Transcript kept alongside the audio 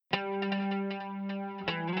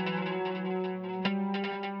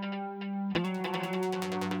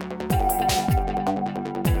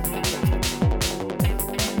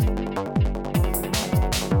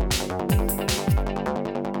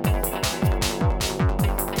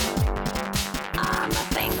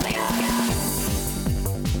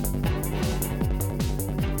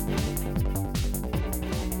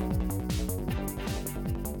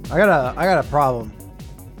I got a problem.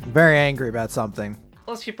 I'm very angry about something.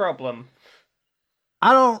 What's your problem?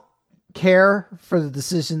 I don't care for the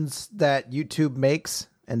decisions that YouTube makes,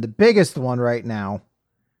 and the biggest one right now,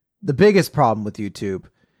 the biggest problem with YouTube,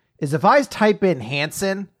 is if I type in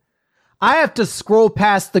Hanson, I have to scroll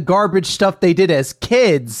past the garbage stuff they did as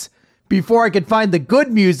kids before I can find the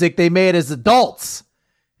good music they made as adults.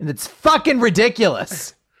 And it's fucking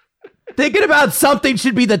ridiculous. Thinking about something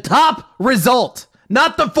should be the top result,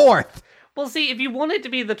 not the fourth. Well, see, if you want it to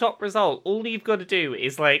be the top result, all you've got to do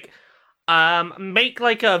is, make,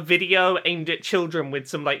 a video aimed at children with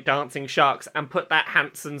some, dancing sharks and put that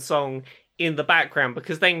Hanson song in the background,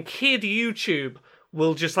 because then kid YouTube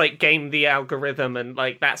will just, game the algorithm, and,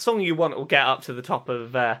 that song you want will get up to the top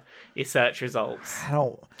of your search results.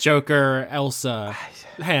 Joker, Elsa,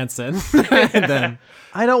 Hanson, and then...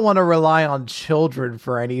 I don't want to rely on children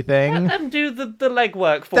for anything. Let them do the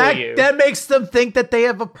legwork for you. That makes them think that they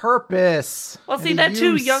have a purpose. Well, see, they're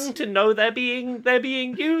too young to know they're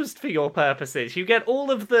being used for your purposes. You get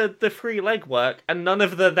all of the free legwork and none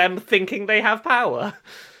of them thinking they have power.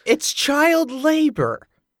 It's child labor.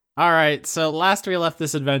 All right, so last we left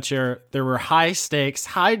this adventure, there were high stakes,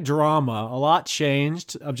 high drama. A lot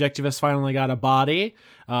changed. Objectivists finally got a body.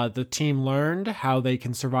 The team learned how they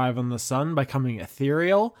can survive on the sun by becoming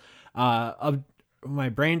ethereal. My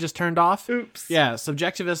brain just turned off. Oops. Yeah,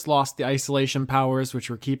 Subjectivists lost the isolation powers, which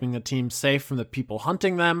were keeping the team safe from the people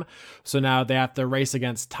hunting them. So now they have to race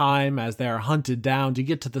against time as they are hunted down to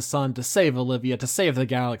get to the sun, to save Olivia, to save the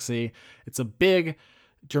galaxy. It's a big,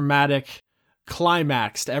 dramatic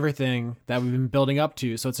climax to everything that we've been building up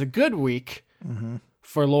to. So it's a good week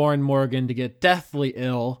for Lauren Morgan to get deathly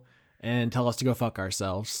ill and tell us to go fuck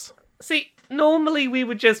ourselves. See, normally we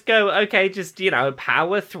would just go, okay, just,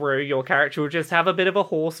 power through. Your character will just have a bit of a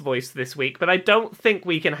hoarse voice this week, but I don't think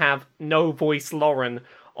we can have no voice Lauren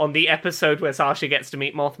on the episode where Sasha gets to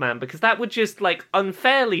meet Mothman, because that would just,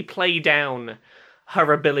 unfairly play down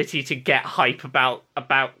her ability to get hype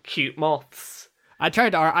about cute moths. I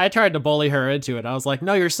tried to bully her into it. I was like,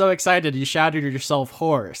 no, you're so excited, you shouted yourself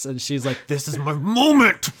hoarse. And she's like, this is my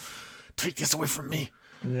moment. Take this away from me.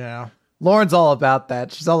 Yeah. Lauren's all about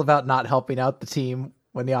that. She's all about not helping out the team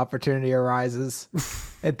when the opportunity arises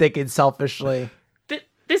and thinking selfishly.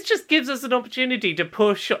 This just gives us an opportunity to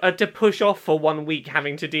push off for 1 week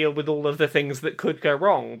having to deal with all of the things that could go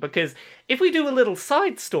wrong. Because if we do a little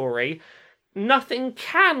side story, nothing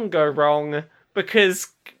can go wrong because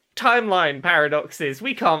timeline paradoxes.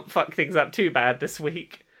 We can't fuck things up too bad this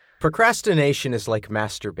week. Procrastination is like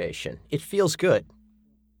masturbation. It feels good.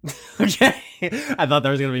 Okay. I thought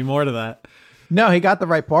there was going to be more to that. No, he got the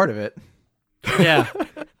right part of it. Yeah.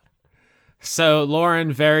 So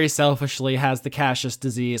Lauren very selfishly has the Cassius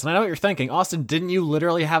disease. And I know what you're thinking. Austin, didn't you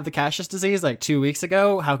literally have the Cassius disease 2 weeks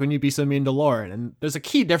ago? How can you be so mean to Lauren? And there's a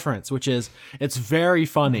key difference, which is it's very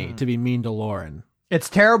funny to be mean to Lauren. It's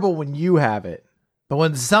terrible when you have it. But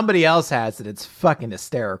when somebody else has it, it's fucking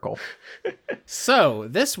hysterical. So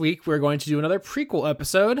this week we're going to do another prequel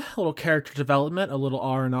episode, a little character development, a little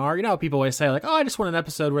R&R. You know how people always say I just want an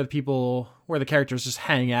episode where the characters just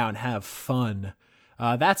hang out and have fun.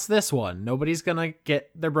 That's this one. Nobody's gonna get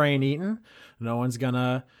their brain eaten. No one's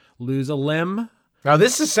gonna lose a limb. Now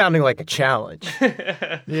this is sounding like a challenge.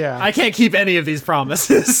 Yeah. I can't keep any of these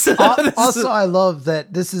promises. Also, I love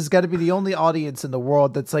that this is got to be the only audience in the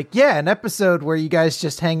world that's an episode where you guys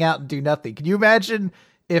just hang out and do nothing. Can you imagine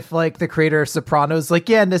if the creator of Sopranos,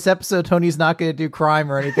 in this episode, Tony's not going to do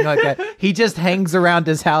crime or anything like that. He just hangs around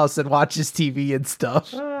his house and watches TV and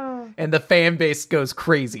stuff. And the fan base goes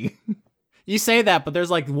crazy. You say that, but there's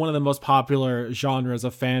one of the most popular genres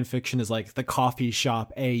of fan fiction is the coffee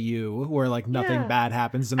shop AU, where nothing bad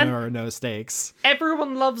happens and there are no stakes.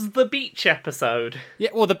 Everyone loves the beach episode. Yeah,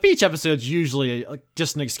 well, the beach episode's usually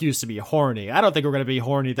just an excuse to be horny. I don't think we're going to be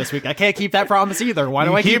horny this week. I can't keep that promise either. Why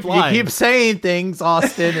do I keep lying? You keep saying things,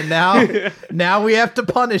 Austin, and now we have to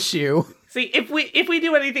punish you. See, if we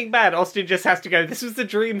do anything bad, Austin just has to go, this was the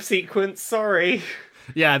dream sequence, sorry.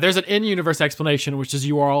 Yeah, there's an in-universe explanation, which is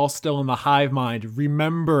you are all still in the hive mind,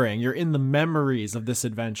 remembering. You're in the memories of this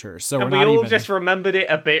adventure. So and we all just remembered it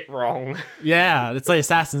a bit wrong. Yeah, it's like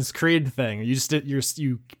Assassin's Creed thing.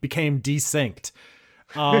 You became desynced.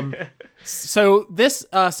 So this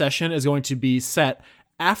session is going to be set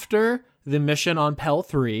after the mission on Pell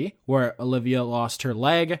 3, where Olivia lost her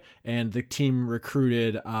leg, and the team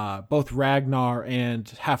recruited both Ragnar and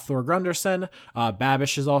Hafthor Grunderson.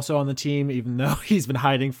 Babish is also on the team, even though he's been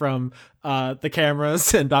hiding from the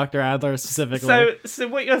cameras and Dr. Adler specifically. So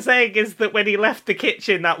what you're saying is that when he left the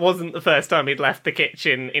kitchen, that wasn't the first time he'd left the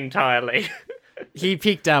kitchen entirely. He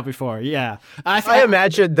peeked out before, yeah. I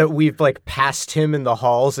imagine that we've like passed him in the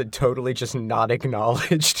halls and totally just not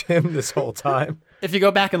acknowledged him this whole time. If you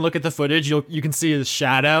go back and look at the footage, you can see his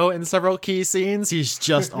shadow in several key scenes. He's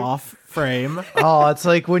just off frame. Oh, it's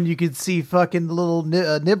like when you could see fucking little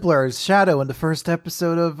Nibbler's shadow in the first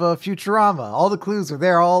episode of Futurama. All the clues are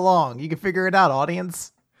there all along. You can figure it out,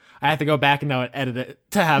 audience. I have to go back and now edit it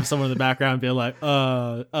to have someone in the background be like,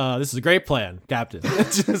 this is a great plan, Captain.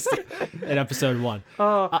 Just in episode 1.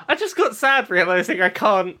 Oh, I just got sad realizing I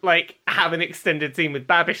can't, like, have an extended scene with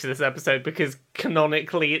Babish this episode because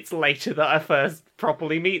canonically it's later that I first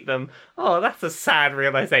properly meet them. Oh, that's a sad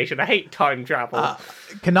realization. I hate time travel.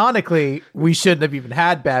 Canonically, we shouldn't have even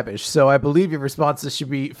had Babish, so I believe your responses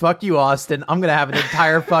should be, fuck you, Austin. I'm going to have an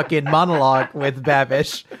entire fucking monologue with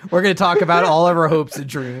Babish. We're going to talk about all of our hopes and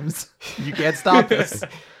dreams. You can't stop us.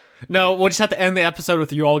 No, we'll just have to end the episode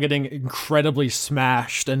with you all getting incredibly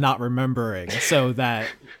smashed and not remembering, so that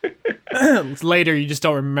later you just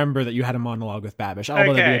don't remember that you had a monologue with Babish.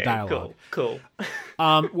 Although that'd be a dialogue. Cool.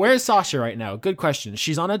 Where's Sasha right now? Good question.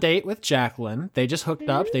 She's on a date with Jacqueline. They just hooked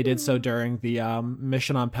up. They did so during the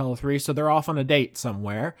mission on Pel 3, so they're off on a date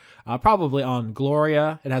somewhere. Probably on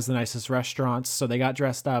Gloria. It has the nicest restaurants, so they got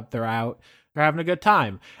dressed up. They're out. They're having a good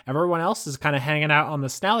time. Everyone else is kind of hanging out on the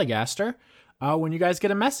Snallygaster when you guys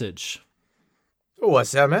get a message.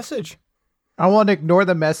 What's that message? I want to ignore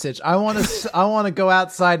the message. I want to go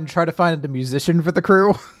outside and try to find a musician for the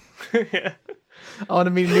crew. I want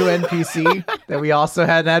to meet a new NPC that we also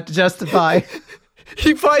had to have to justify.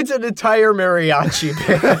 He finds an entire mariachi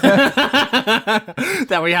band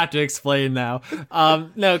that we have to explain now.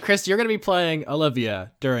 No, Chris, you're going to be playing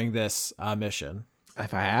Olivia during this mission.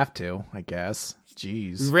 If I have to, I guess.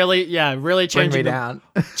 Jeez. Really changing Bring me down.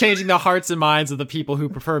 Changing the hearts and minds of the people who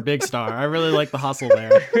prefer Big Star. I really like the hustle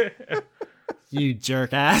there. You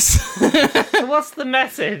jerk ass. So what's the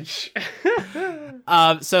message?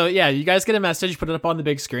 So yeah, you guys get a message, put it up on the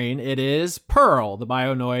big screen. It is Pearl, the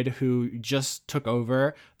Bionoid who just took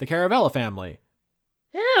over the Caravella family.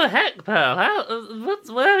 Oh heck, Pearl!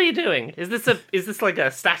 What are you doing? Is this like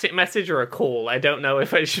a static message or a call? I don't know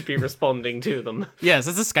if I should be responding to them. Yes,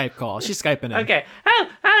 it's a Skype call. She's Skyping in. Okay, how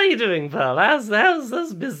are you doing, Pearl?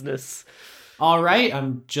 How's business? All right,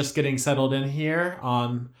 I'm just getting settled in here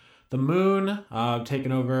on the moon,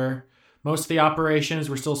 taking over most of the operations.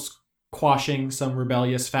 We're still squashing some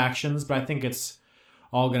rebellious factions, but I think it's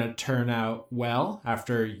all gonna turn out well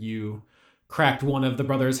after you cracked one of the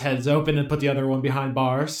brothers' heads open and put the other one behind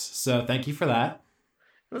bars. So thank you for that.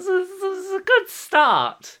 This is a good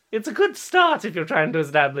start. It's a good start if you're trying to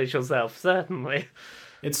establish yourself, certainly.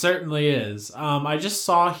 It certainly is. I just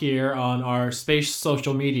saw here on our space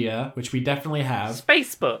social media, which we definitely have.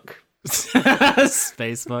 Spacebook.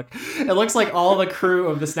 Spacebook. It looks like all the crew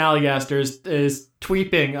of the Snallygasters is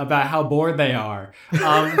tweeping about how bored they are.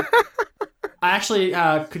 I actually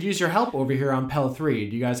could use your help over here on Pel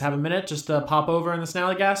 3. Do you guys have a minute just to pop over in the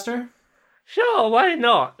Snallygaster? Sure, why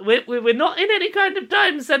not? We're not in any kind of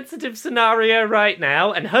time-sensitive scenario right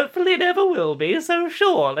now, and hopefully never will be, so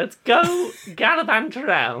sure, let's go gallivant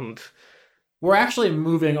around. We're actually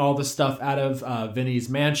moving all the stuff out of Vinny's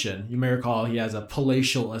mansion. You may recall he has a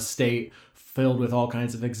palatial estate filled with all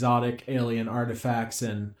kinds of exotic alien artifacts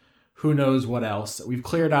and who knows what else. We've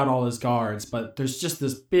cleared out all his guards, but there's just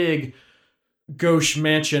this big gauche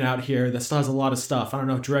mansion out here that still has a lot of stuff. I don't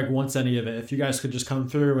know if Dreg wants any of it. If you guys could just come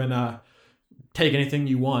through and take anything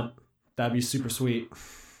you want, that'd be super sweet.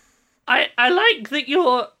 I like that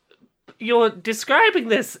you're describing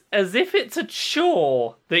this as if it's a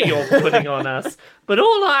chore that you're putting on us, but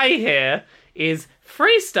all I hear is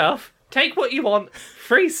free stuff, take what you want,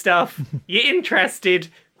 free stuff, you're interested,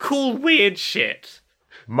 cool weird shit.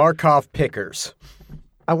 Markov pickers.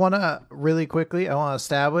 I want to really quickly, I want to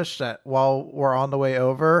establish that while we're on the way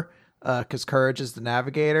over, because Courage is the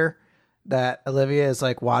navigator, that Olivia is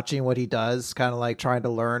like watching what he does, kind of like trying to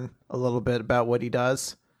learn a little bit about what he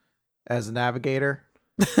does as a navigator.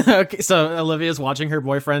 Okay, so Olivia's watching her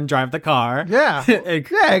boyfriend drive the car. Yeah. Yeah,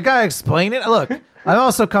 I gotta explain it. Look, I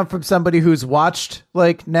also come from somebody who's watched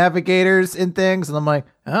like navigators in things, and I'm like,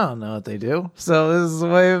 I don't know what they do. So this is a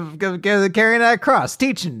way of carrying that across.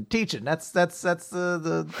 Teaching. That's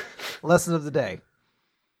the lesson of the day.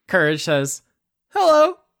 Courage says,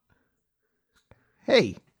 hello.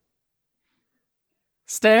 Hey.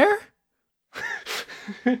 Stare?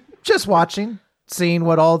 Just watching, seeing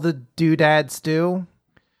what all the doodads do.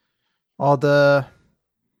 All the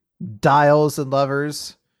dials and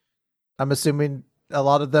levers. I'm assuming a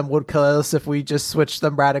lot of them would kill us if we just switched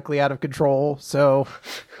them radically out of control. So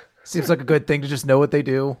seems like a good thing to just know what they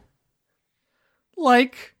do.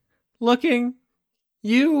 Like looking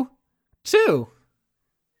You too.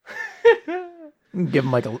 Give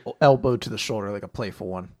him like a elbow to the shoulder, like a playful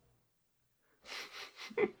one.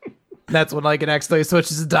 That's when like an accidentally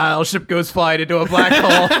switches the dial, ship goes flying into a black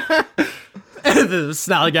hole. And the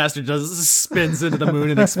Snallygaster just spins into the moon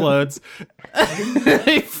and explodes.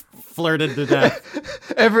 He flirted to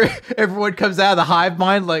death. Everyone comes out of the hive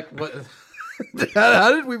mind like, what?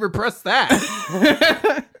 How did we repress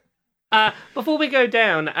that? Before we go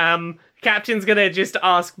down, Captain's gonna just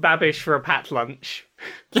ask Babish for a pat lunch.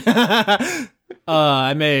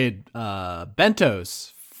 I made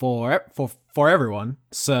bentos for everyone.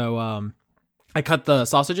 So I cut the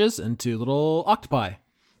sausages into little octopi.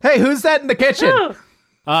 Hey, who's that in the kitchen? Oh,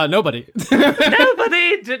 Nobody.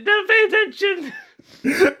 nobody, don't pay attention.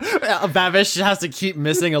 Babish has to keep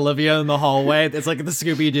missing Olivia in the hallway. It's like the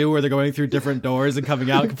Scooby-Doo where they're going through different doors and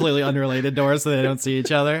coming out completely unrelated doors so they don't see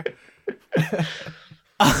each other.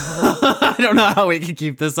 I don't know how we can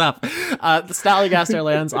keep this up. The Snallygaster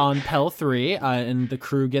lands on Pell 3, and the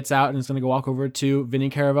crew gets out and is going to go walk over to Vinny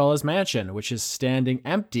Caravella's mansion, which is standing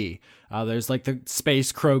empty. There's like the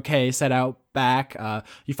space croquet set out back.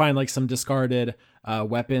 You find like some discarded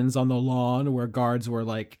weapons on the lawn where guards were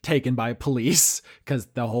like taken by police because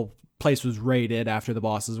the whole place was raided after the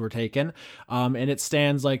bosses were taken. And it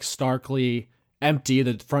stands like starkly empty.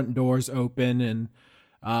 The front door's open, and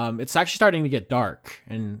it's actually starting to get dark,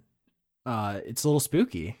 and it's a little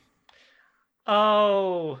spooky.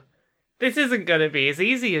 Oh, this isn't gonna be as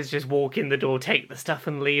easy as just walk in the door, take the stuff,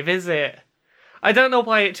 and leave, is it? I don't know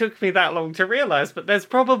why it took me that long to realize, but there's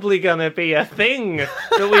probably gonna be a thing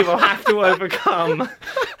that we will have to overcome.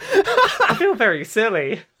 I feel very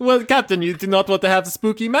silly. Well, Captain, you do not want to have the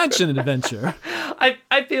spooky mansion adventure.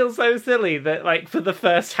 I feel so silly that, like, for the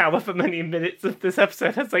first however many minutes of this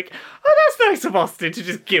episode, I was like, oh, that's nice of Austin to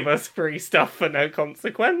just give us free stuff for no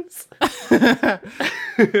consequence. All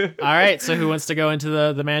right, so who wants to go into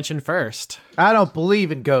the mansion first? I don't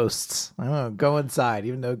believe in ghosts. I don't go inside,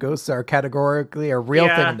 even though ghosts are categorically a real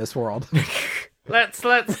thing in this world. Let's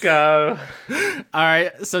go. All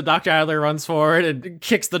right, so Dr. Adler runs forward and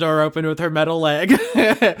kicks the door open with her metal leg.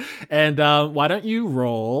 And why don't you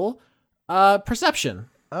roll perception?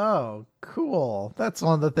 Oh, cool. That's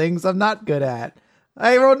one of the things I'm not good at.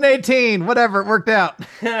 I rolled an 18. Whatever, it worked out.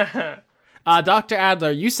 Dr.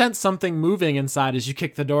 Adler, you sense something moving inside as you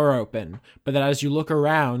kick the door open, but then as you look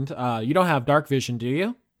around, you don't have dark vision, do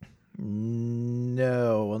you?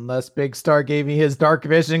 No, unless Big Star gave me his dark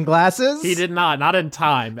vision glasses. He did not in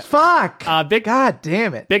time. Fuck! God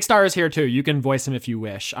damn it. Big Star is here too. You can voice him if you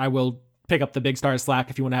wish. I will pick up the Big Star Slack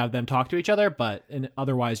if you want to have them talk to each other, but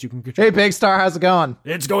otherwise you can control. Hey, Big Star, how's it going?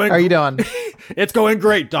 It's going. How are you doing? It's going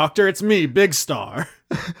great, Doctor. It's me, Big Star.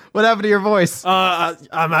 What happened to your voice? I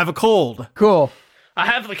have a cold. Cool. I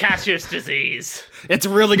have the Cassius disease. It's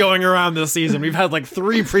really going around this season. We've had like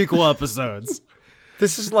 3 prequel episodes.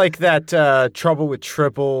 This is like that Trouble with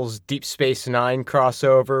Triples Deep Space Nine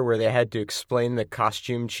crossover where they had to explain the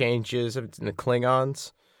costume changes of the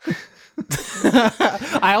Klingons.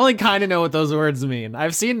 I only kind of know what those words mean.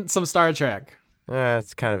 I've seen some Star Trek.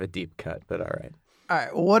 It's kind of a deep cut, but all right. All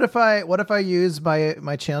right. What if I use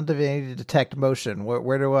my channel divinity to detect motion?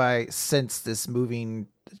 Where do I sense this moving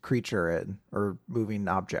creature in or moving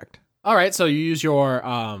object? All right, so you use your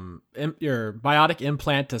biotic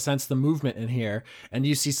implant to sense the movement in here, and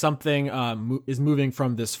you see something is moving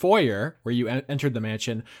from this foyer where you entered the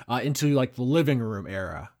mansion into like the living room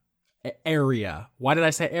area. Why did I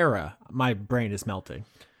say era? My brain is melting.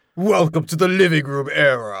 Welcome to the living room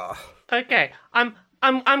era. Okay, I'm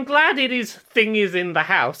glad thing is in the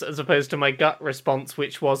house as opposed to my gut response,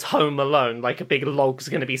 which was Home Alone, like a big log's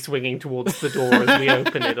going to be swinging towards the door as we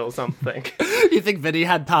open it or something. You think Vinny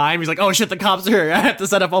had time? He's like, oh shit, the cops are here. I have to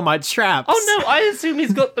set up all my traps. Oh no, I assume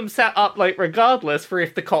he's got them set up like regardless for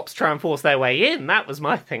if the cops try and force their way in. That was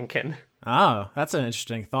my thinking. Oh, that's an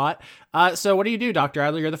interesting thought. So what do you do, Dr.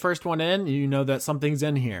 Adler? You're the first one in. You know that something's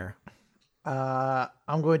in here.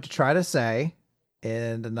 I'm going to try to say,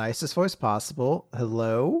 in the nicest voice possible,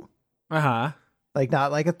 hello. Like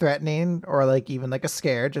not like a threatening or like even like a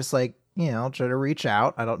scare, just like, try to reach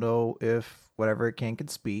out. I don't know if whatever it can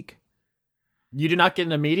speak. You do not get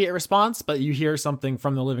an immediate response, but you hear something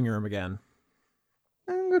from the living room again.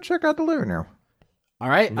 I'm gonna go check out the living room. All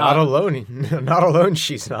right. Not alone. Not alone.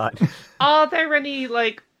 She's not. Are there any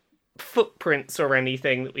like footprints or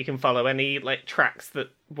anything that we can follow? Any like tracks that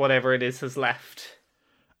whatever it is has left?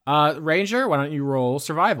 Ranger, why don't you roll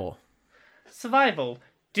survival? Survival.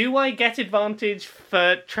 Do I get advantage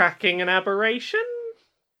for tracking an aberration?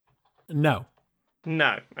 No.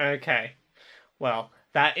 No. Okay. Well,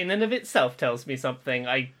 That in and of itself tells me something,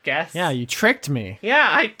 I guess. Yeah, you tricked me.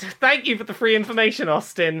 Yeah, thank you for the free information,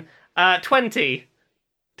 Austin. 20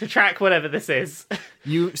 to track whatever this is.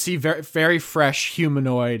 You see very, very fresh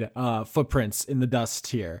humanoid footprints in the dust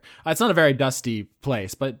here. It's not a very dusty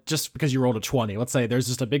place, but just because you rolled a 20, let's say there's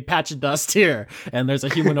just a big patch of dust here, and there's a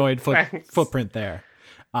humanoid footprint there.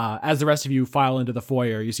 As the rest of you file into the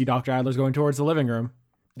foyer, you see Dr. Adler's going towards the living room.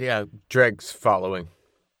 Yeah, Dreg's following.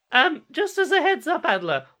 Just as a heads up,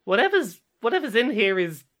 Adler, whatever's in here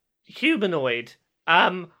is humanoid.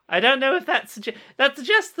 I don't know if that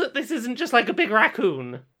suggests that this isn't just like a big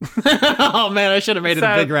raccoon. Oh man, I should have made it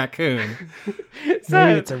a big raccoon.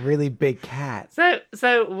 Maybe it's a really big cat.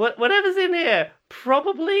 So whatever's in here,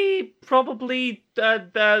 probably a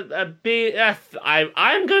big.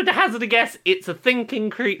 I'm going to hazard a guess. It's a thinking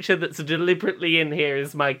creature that's deliberately in here.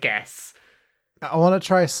 Is my guess. I want to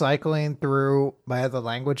try cycling through my other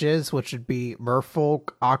languages, which would be Merfolk,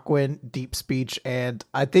 Aquan, Deep Speech, and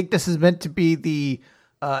I think this is meant to be the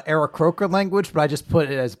Aarakocra language, but I just put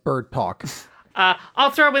it as Bird Talk. I'll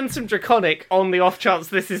throw in some Draconic on the off chance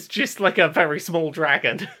this is just like a very small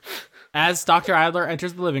dragon. As Dr. Adler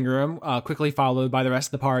enters the living room, quickly followed by the rest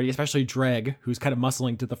of the party, especially Dreg, who's kind of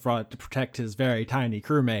muscling to the front to protect his very tiny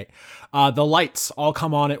crewmate, the lights all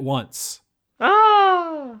come on at once.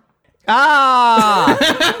 Ah!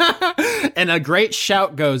 And a great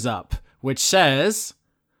shout goes up, which says,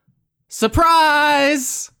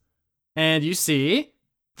 "Surprise!" And you see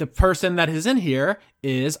the person that is in here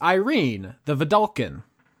is Irene, the Vidalcan.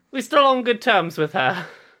 We're still on good terms with her.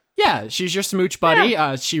 Yeah, she's your smooch buddy.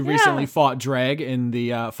 She recently fought Dreg in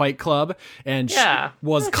the fight club, and she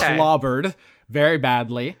was clobbered very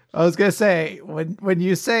badly. I was gonna say, when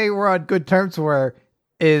you say we're on good terms with her,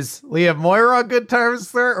 is Leah Moira on good terms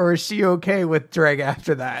with her, or is she okay with Dreg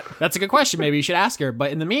after that? That's a good question. Maybe you should ask her.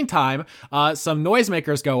 But in the meantime, some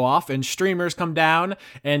noisemakers go off and streamers come down,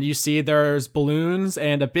 and you see there's balloons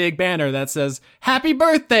and a big banner that says, "Happy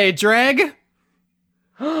birthday, Dreg!"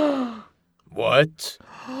 What?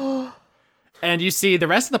 And you see the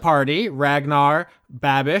rest of the party, Ragnar,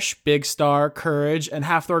 Babish, Big Star, Courage, and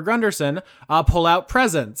Halfthor Gunderson, pull out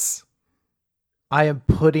presents. I am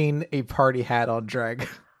putting a party hat on Dreg.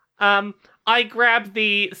 I grab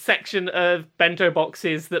the section of bento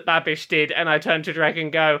boxes that Babish did, and I turn to Dreg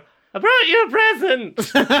and go, "I brought you a present!"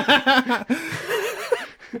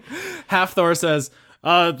 Halfthor says,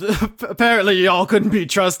 apparently y'all couldn't be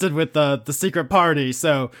trusted with the secret party,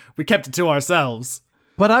 so we kept it to ourselves.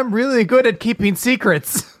 But I'm really good at keeping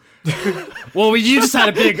secrets. Well, you just had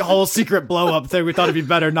a big whole secret blow-up thing. We thought it'd be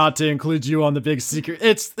better not to include you on the big secret.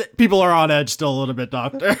 People are on edge still a little bit,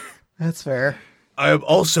 Doctor. That's fair. I am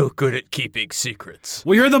also good at keeping secrets.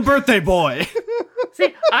 Well, you're the birthday boy.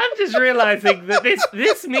 See, I'm just realizing that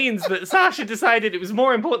this means that Sasha decided it was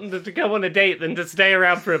more important to go on a date than to stay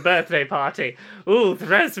around for a birthday party. Ooh,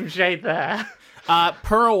 throw some shade there.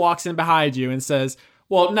 Pearl walks in behind you and says,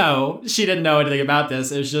 well, no, she didn't know anything about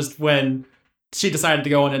this. It was just when she decided to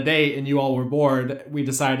go on a date and you all were bored, we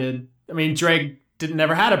decided, Drake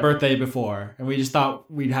never had a birthday before, and we just thought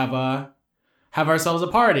we'd have ourselves a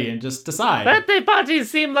party and just decide. Birthday parties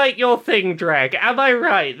seem like your thing, Dreg. Am I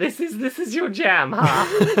right? This is your jam,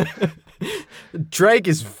 huh? Drake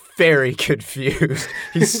is very confused.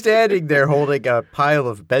 He's standing there holding a pile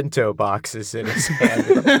of bento boxes in his hand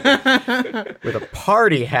with a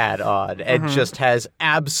party hat on and just has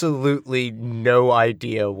absolutely no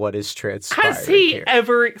idea what is transpiring. Has he here.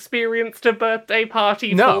 ever experienced a birthday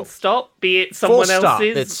party No. Full stop? Be it someone Full stop.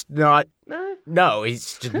 else's? It's not. No? No,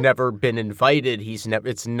 he's just never been invited.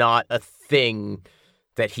 It's not a thing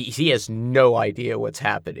that he has no idea what's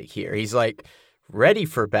happening here. He's like ready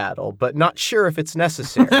for battle, but not sure if it's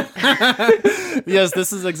necessary. Yes,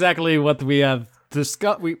 this is exactly what we have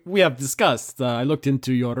discussed. We have discussed. I looked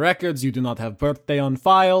into your records. You do not have birthday on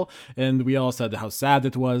file, and we all said how sad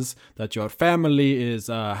it was that your family is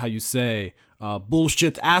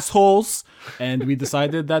bullshit assholes, and we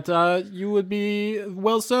decided that you would be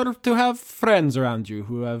well served to have friends around you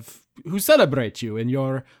who celebrate you in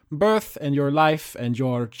your birth and your life and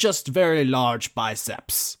your just very large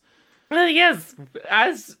biceps. Yes,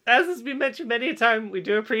 as has been mentioned many a time, we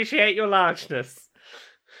do appreciate your largeness.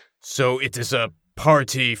 So it is a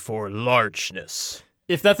party for largeness.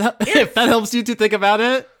 If that helps you to think about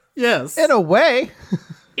it, yes. In a way.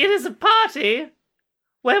 It is a party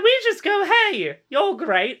where we just go, hey, you're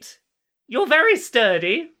great. You're very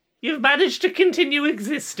sturdy. You've managed to continue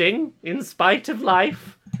existing in spite of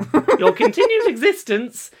life. Your continued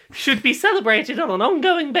existence should be celebrated on an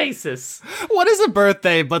ongoing basis. What is a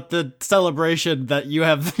birthday but the celebration that you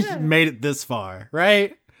have made it this far,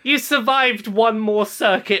 right? You survived one more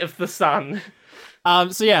circuit of the sun.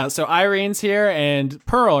 So Irene's here and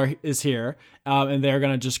Pearl is here, and they're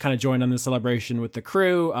gonna just kind of join on the celebration with the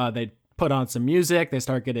crew. They put on some music. They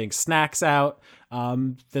start getting snacks out.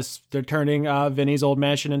 They're turning Vinny's old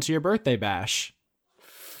mansion into your birthday bash.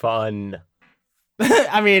 Fun.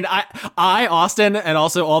 I mean, I, Austin, and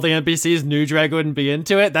also all the NPCs knew Dreg wouldn't be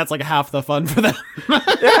into it. That's like half the fun for them.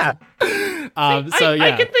 Yeah.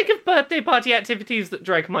 I can think of birthday party activities that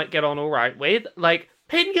Dreg might get on all right with, like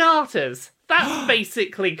pinatas. That's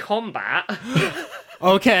basically combat.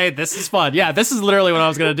 Okay, this is fun. Yeah, this is literally what I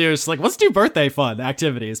was gonna do. It's like, let's do birthday fun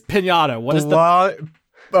activities. Pinata. What is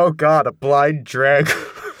Oh god, a blind drag.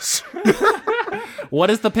 what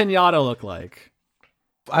does the pinata look like?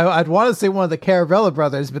 I'd want to say one of the Caravella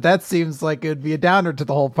brothers, but that seems like it would be a downer to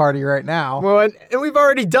the whole party right now. Well, and we've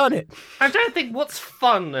already done it. I'm trying to think what's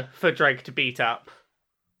fun for Dreg to beat up.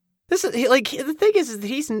 This is the thing is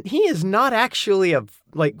he is not actually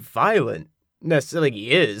violent. Necessarily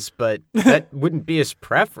he is, but that wouldn't be his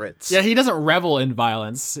preference. Yeah, he doesn't revel in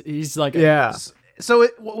violence. He's like, yeah. So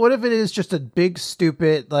what if it is just a big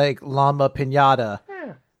stupid like llama pinata,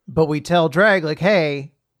 but we tell Dreg like,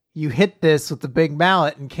 hey, you hit this with the big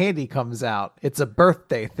mallet and candy comes out. It's a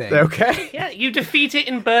birthday thing. Okay. Yeah, you defeat it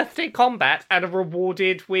in birthday combat and are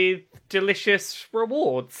rewarded with delicious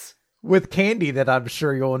rewards. With candy that I'm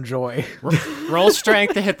sure you'll enjoy. roll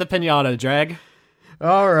strength to hit the pinata, Dreg.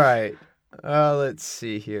 All right. Let's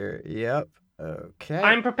see here. Yep. Okay.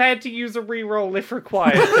 I'm prepared to use a reroll if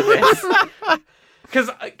required for this. Because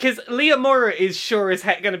Leomora is sure as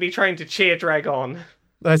heck going to be trying to cheer Dreg on.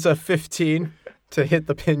 That's a 15 to hit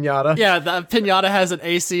the pinata. Yeah, the pinata has an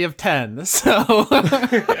AC of 10, so...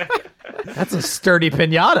 That's a sturdy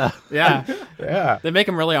pinata. Yeah. Yeah. They make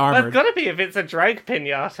him really Well, armored. it's gotta be if it's a Dreg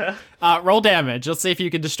pinata. Roll damage. Let's see if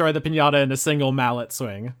you can destroy the pinata in a single mallet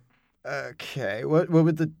swing. Okay. What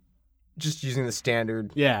would the... Just using the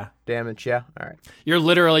standard Yeah. damage, yeah? All right. You're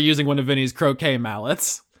literally using one of Vinny's croquet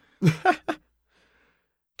mallets.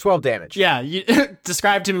 12 damage. Yeah, you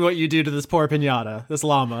describe to me what you do to this poor pinata, this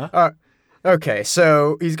llama. Okay,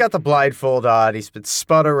 so he's got the blindfold on. He's been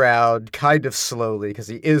spun around kind of slowly because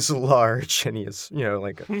he is large and he is,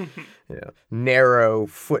 like a narrow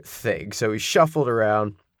foot thing. So he's shuffled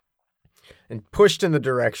around and pushed in the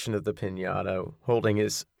direction of the pinata, holding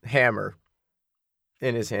his hammer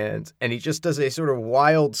in his hands. And he just does a sort of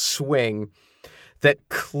wild swing that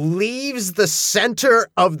cleaves the center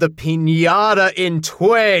of the pinata in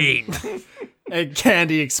twain. And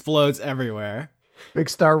candy explodes everywhere. Big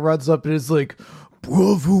Star runs up and is like,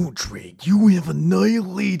 "Bravo, Drake, you have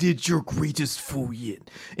annihilated your greatest foe yet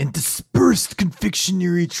and dispersed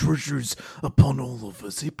confectionery treasures upon all of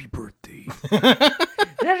us. Happy birthday."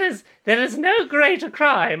 There is no greater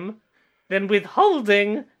crime than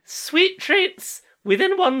withholding sweet treats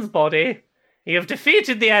within one's body. You have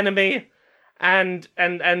defeated the enemy, and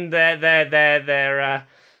their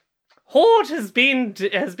hoard has been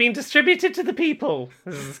distributed to the people.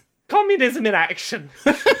 This is communism in action.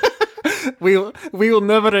 We will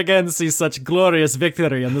never again see such glorious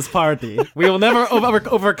victory in this party. We will never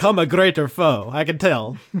overcome a greater foe, I can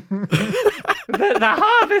tell. The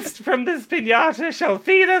harvest from this pinata shall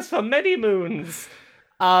feed us for many moons.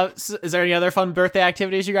 So is there any other fun birthday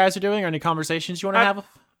activities you guys are doing, or any conversations you want to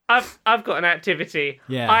have? I've got an activity.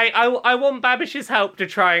 Yeah. I want Babish's help to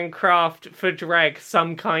try and craft for Dreg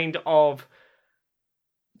some kind of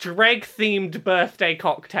Dreg-themed birthday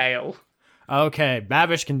cocktail. Okay,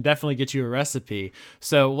 Babish can definitely get you a recipe.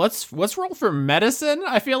 So let's roll for medicine.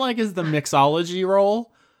 I feel like is the mixology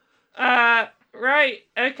roll. Right.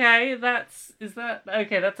 Okay. That's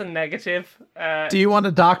a negative. Do you want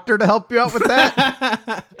a doctor to help you out with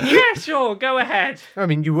that? Yeah, sure. Go ahead. I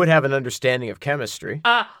mean, you would have an understanding of chemistry.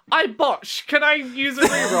 I botched. Can I use a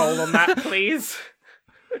reroll on that, please?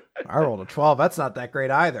 I rolled a 12. That's not that great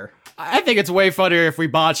either. I think it's way funnier if we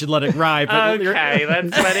botch and let it ride. But Okay,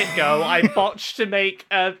 let's let it go. I botched to make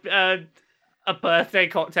a birthday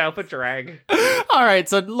cocktail for Dreg. All right,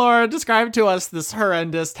 so Laura, describe to us this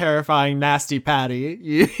horrendous, terrifying, nasty patty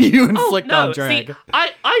you inflict on Dreg. See,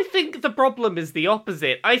 I think the problem is the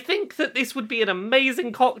opposite. I think that this would be an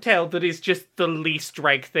amazing cocktail that is just the least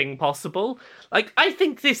Dreg thing possible. Like, I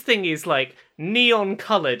think this thing is, like, neon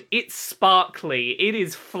colored. It's sparkly. It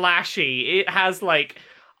is flashy. It has, like,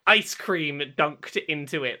 ice cream dunked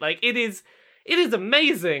into it. Like, it is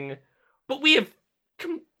amazing, but we have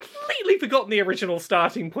completely forgotten the original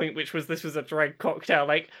starting point, which was this was a Dreg cocktail.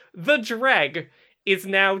 Like, the Dreg is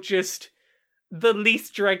now just the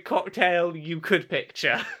least Dreg cocktail you could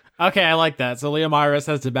picture. Okay, I like that. So Leomira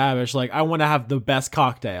says to Babish, like, I want to have the best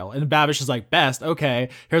cocktail. And Babish is like, best? Okay.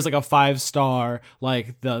 Here's like a 5-star,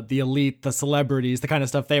 like the elite, the celebrities, the kind of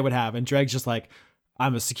stuff they would have. And Dreg's just like,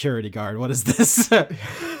 I'm a security guard. What is this?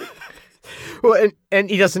 Well, and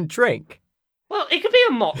he doesn't drink. Well, it could be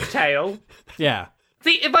a mocktail. Yeah.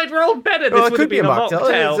 See, if I'd rolled better, this Well, it would could have be been a a mocktail.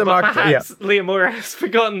 mocktail. It's a But mocktail, perhaps Leomora has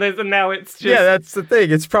forgotten this, and now it's just. Yeah, that's the thing.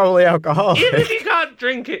 It's probably alcoholic. Even if you can't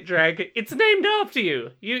drink it, Dreg, it's named after you.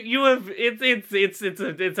 You have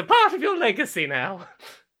it's a part of your legacy now.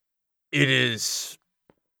 It is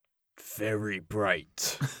very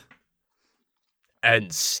bright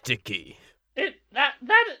and sticky. That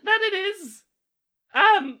it is.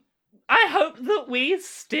 I hope that we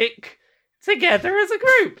stick together as a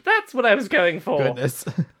group. That's what I was going for. Goodness.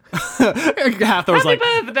 Hathor's Happy like,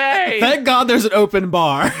 birthday! thank God there's an open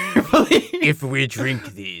bar. If we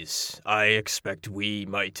drink these, I expect we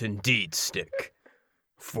might indeed stick,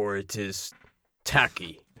 for it is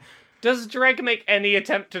tacky. Does Dreg make any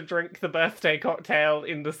attempt to drink the birthday cocktail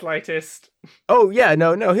in the slightest? Oh yeah,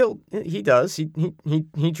 no, he does.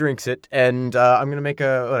 He drinks it, and I'm gonna make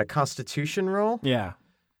a Constitution roll. Yeah.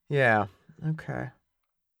 Yeah. Okay.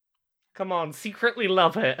 Come on, secretly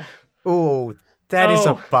love it. Oh, that is a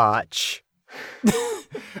Oh. botch.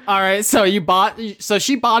 All right, so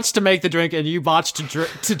she botched to make the drink, and you botched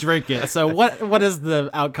to drink it. So what is the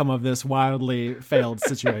outcome of this wildly failed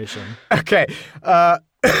situation? Okay.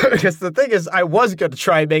 Because the thing is, I was going to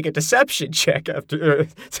try and make a deception check after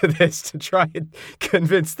to this to try and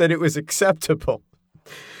convince that it was acceptable.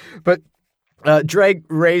 But Dreg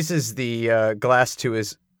raises the glass to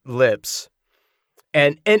his lips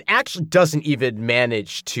and actually doesn't even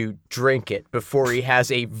manage to drink it before he has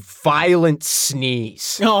a violent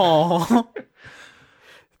sneeze Oh,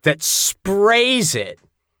 that sprays it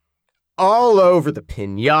all over the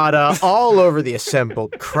piñata, all over the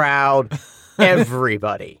assembled crowd,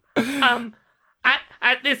 everybody.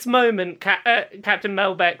 At this moment, Captain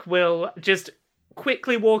Melbeck will just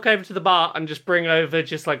quickly walk over to the bar and just bring over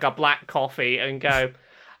just like a black coffee and go,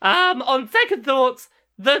 on second thoughts,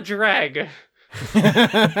 the Dreg.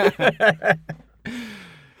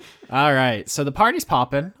 all right. So the party's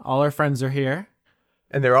popping. All our friends are here.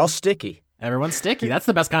 And they're all sticky. Everyone's sticky. That's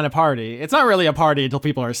the best kind of party. It's not really a party until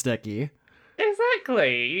people are sticky.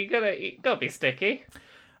 Exactly. You gotta be sticky.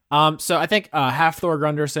 So I think Halfthor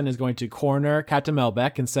Grunderson is going to corner Captain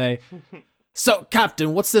Melbeck and say, so,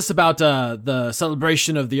 Captain, what's this about the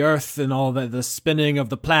celebration of the Earth and all the spinning of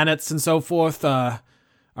the planets and so forth? Are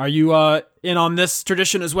you in on this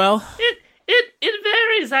tradition as well? It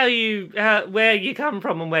varies how you where you come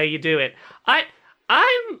from and where you do it. I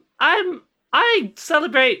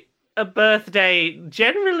celebrate a birthday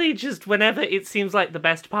generally just whenever it seems like the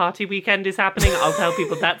best party weekend is happening. I'll tell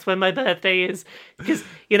people that's when my birthday is, because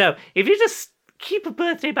if you just keep a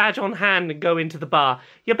birthday badge on hand and go into the bar,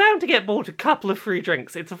 you're bound to get bought a couple of free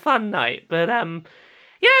drinks. It's a fun night, but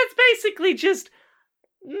it's basically just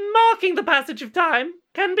marking the passage of time.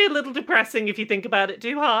 Can be a little depressing if you think about it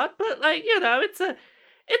too hard, but it's an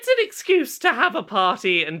excuse to have a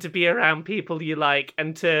party and to be around people you like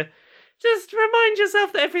and to just remind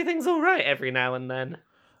yourself that everything's all right every now and then.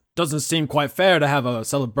 Doesn't seem quite fair to have a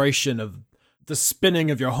celebration of the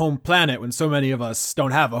spinning of your home planet when so many of us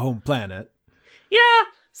don't have a home planet. Yeah,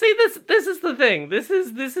 see, this is the thing. This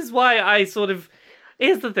is why I sort of.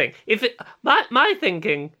 Here's the thing. My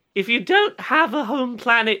thinking, if you don't have a home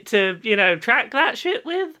planet to track that shit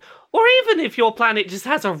with, or even if your planet just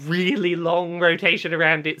has a really long rotation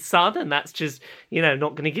around its sun and that's just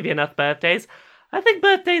not going to give you enough birthdays, I think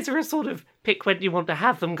birthdays are a sort of pick when you want to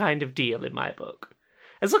have them kind of deal in my book.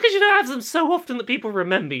 As long as you don't have them so often that people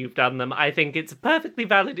remember you've done them, I think it's a perfectly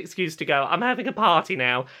valid excuse to go, I'm having a party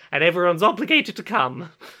now, and everyone's obligated to come.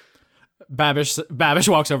 Babish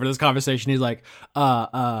walks over to this conversation. He's like,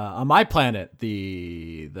 on my planet,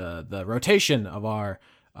 the rotation of our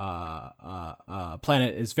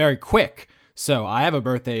planet is very quick. So I have a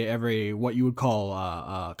birthday every what you would call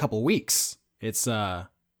a couple weeks. It's lit.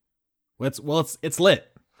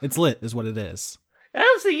 It's lit is what it is.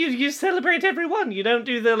 Oh, so you celebrate every one. You don't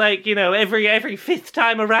do the every fifth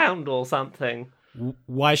time around or something.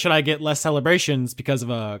 Why should I get less celebrations because of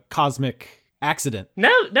a cosmic accident?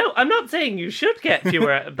 No, I'm not saying you should get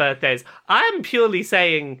fewer birthdays. I'm purely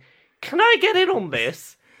saying, can I get in on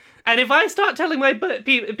this? And if I start telling my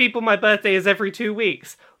people my birthday is every 2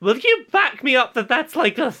 weeks, will you back me up that that's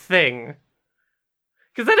like a thing?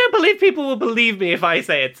 Because I don't believe people will believe me if I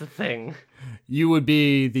say it's a thing. You would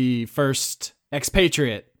be the first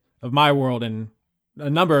expatriate of my world in a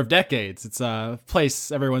number of decades. It's a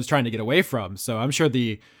place everyone's trying to get away from. So I'm sure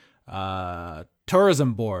the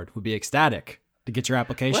tourism board would be ecstatic to get your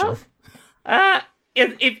application. Well,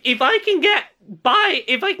 if I can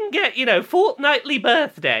get fortnightly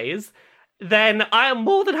birthdays, then I am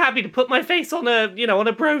more than happy to put my face on a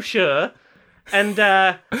brochure and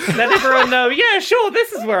let everyone know. Yeah, sure,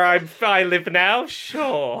 this is where I live now.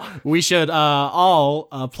 Sure. We should all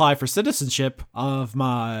apply for citizenship of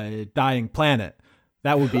my dying planet.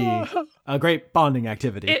 That would be a great bonding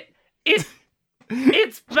activity.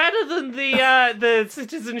 It's better than the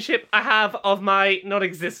citizenship I have of my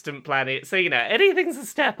non-existent planet. So anything's a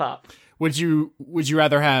step up. Would you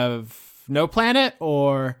rather have no planet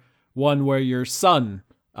or one where your sun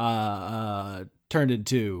turned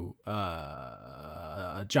into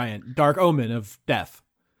a giant dark omen of death?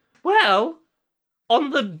 Well, on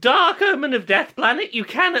the dark omen of death planet, you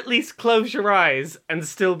can at least close your eyes and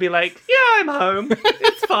still be like, yeah, I'm home.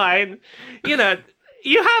 It's fine.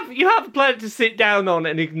 You have a planet to sit down on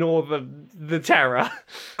and ignore the terror.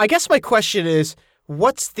 I guess my question is,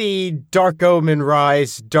 what's the Dark Omen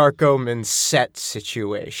Rise, Dark Omen set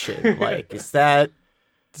situation? Like, does that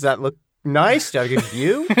look nice? Does that give a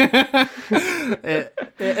view?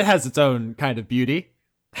 It has its own kind of beauty.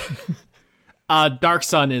 Dark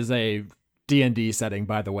Sun is a D&D setting,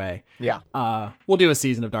 by the way. Yeah. We'll do a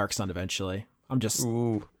season of Dark Sun eventually.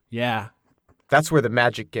 Ooh. Yeah. That's where the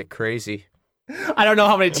magic get crazy. I don't know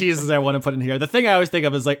how many teases I want to put in here. The thing I always think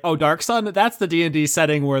of is like, oh, Dark Sun, that's the D&D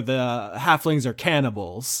setting where the halflings are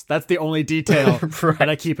cannibals. That's the only detail Right. that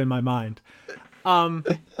I keep in my mind.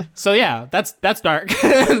 So yeah, that's dark.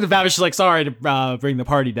 Babish is like, sorry to bring the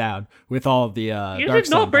party down with all of the You Dark did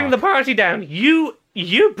Sun not bring talk. the party down. You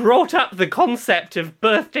brought up the concept of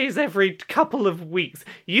birthdays every couple of weeks.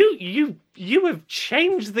 You have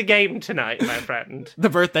changed the game tonight, my friend. The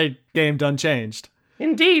birthday game done changed.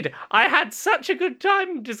 Indeed, I had such a good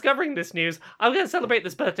time discovering this news. I'm going to celebrate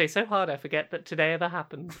this birthday so hard I forget that today ever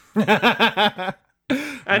happened. Nice.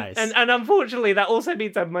 And unfortunately, that also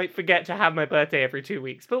means I might forget to have my birthday every 2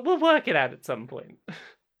 weeks, but we'll work it out at some point.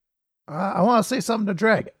 I want to say something to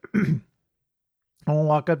Dreg. I want to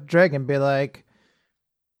walk up to Dreg and be like,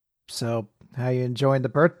 so, how you enjoying the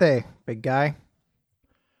birthday, big guy?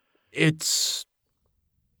 It's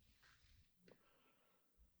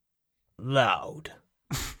loud.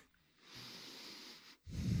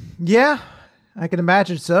 Yeah, I can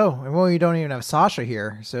imagine so. And well, you don't even have Sasha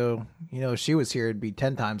here, so if she was here, it'd be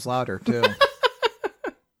 10 times louder too.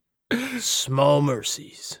 Small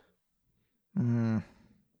mercies. Mm.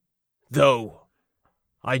 Though,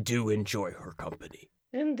 I do enjoy her company.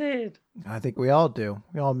 Indeed. I think we all do.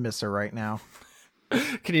 We all miss her right now.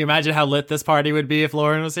 Can you imagine how lit this party would be if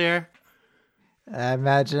Lauren was here? I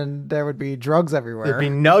imagine there would be drugs everywhere. There'd be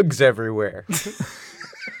nugs everywhere.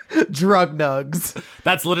 Drug nugs.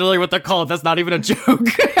 That's literally what they're called. That's not even a joke.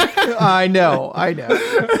 I know.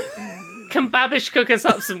 Can Babish cook us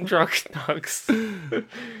up some drug nugs?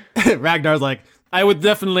 Ragnar's like, I would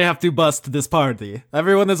definitely have to bust this party.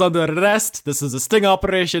 Everyone is under arrest. This is a sting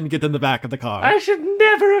operation. Get in the back of the car. I should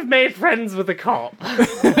never have made friends with a cop.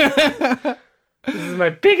 This is my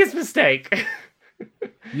biggest mistake.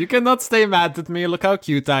 You cannot stay mad at me. Look how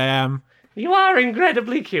cute I am. You are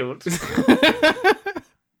incredibly cute.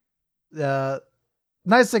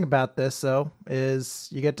 Nice thing about this, though, is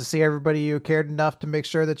you get to see everybody you cared enough to make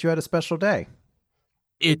sure that you had a special day.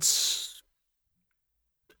 It's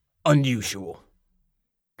unusual.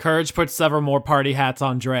 Courage puts several more party hats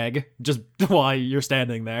on Dreg just while you're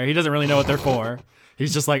standing there. He doesn't really know what they're for.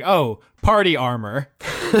 He's just like, oh, party armor.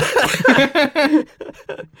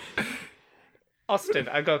 Austin,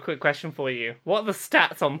 I've got a quick question for you. What are the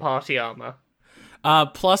stats on party armor?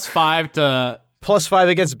 +5 to... +5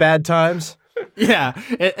 against bad times. Yeah,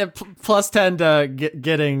 +10 to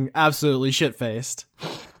getting absolutely shit-faced.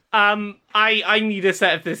 I need a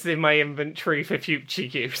set of this in my inventory for future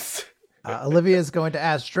use. Olivia is going to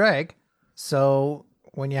ask Dreg, so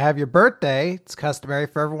when you have your birthday, it's customary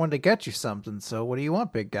for everyone to get you something. So what do you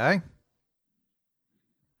want, big guy?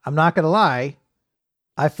 I'm not going to lie.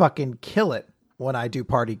 I fucking kill it when I do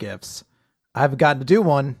party gifts. I haven't gotten to do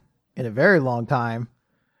one in a very long time,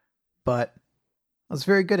 but I was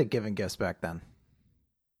very good at giving gifts back then.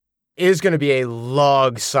 It is going to be a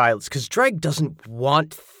long silence because Dreg doesn't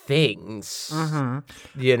want things.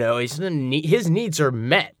 Mm-hmm. His needs are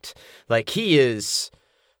met. Like, he is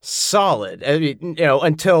solid. I mean,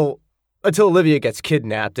 until Olivia gets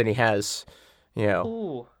kidnapped and he has,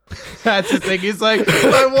 Ooh. That's the thing. He's like,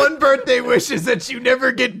 my one birthday wish is that you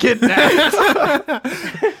never get kidnapped.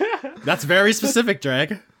 That's very specific,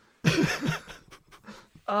 Dreg.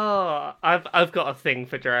 Oh, I've got a thing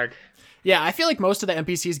for drag. Yeah, I feel like most of the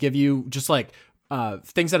NPCs give you just like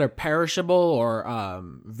things that are perishable or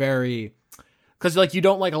very, because like you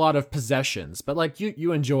don't like a lot of possessions, but like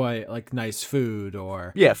you enjoy like nice food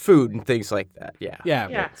or Yeah, food and things like that. Yeah. yeah.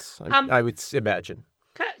 That's- I would imagine.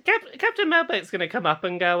 Captain Melbake's gonna come up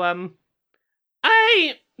and go,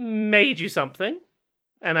 I made you something,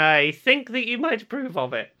 and I think that you might approve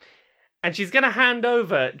of it. And she's gonna hand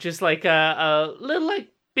over just like a little like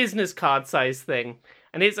business card size thing.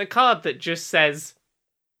 And it's a card that just says,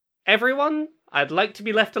 "Everyone, I'd like to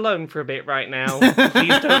be left alone for a bit right now.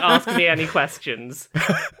 Please don't ask me any questions."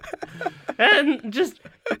 And just,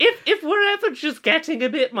 if we're ever just getting a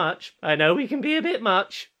bit much, I know we can be a bit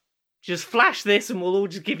much, just flash this and we'll all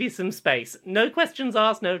just give you some space. No questions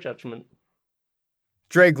asked, no judgment.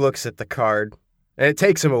 Drake looks at the card, and it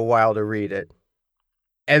takes him a while to read it.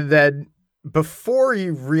 And then, before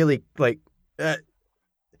you really, like,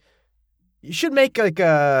 you should make, like,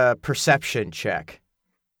 a perception check.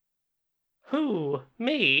 Who?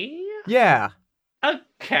 Me? Yeah.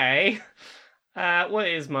 Okay. What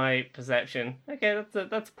is my perception? Okay,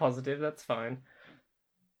 that's positive, that's fine.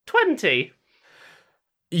 20.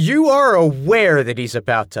 You are aware that he's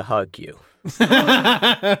about to hug you,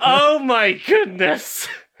 Oh my goodness!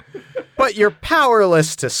 but you're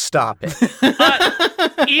powerless to stop it.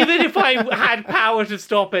 Even if I had power to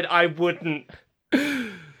stop it, I wouldn't.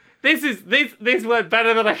 This went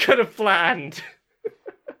better than I could have planned.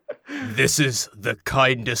 This is the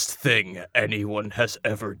kindest thing anyone has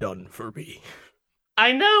ever done for me.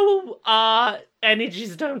 I know our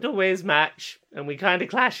energies don't always match, and we kind of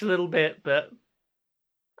clash a little bit, but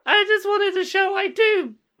I just wanted to show I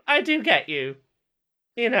do get you.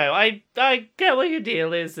 You know, I get what your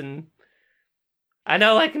deal is, and I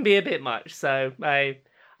know I can be a bit much, so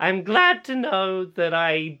I'm glad to know that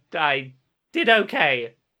I did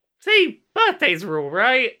okay. See, birthdays rule,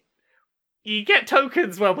 right? You get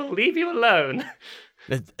tokens, well, we'll leave you alone.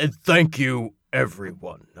 And thank you,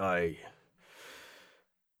 everyone. I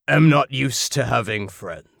am not used to having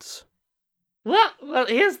friends. Well,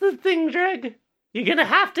 here's the thing, Dreg. You're gonna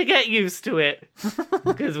have to get used to it,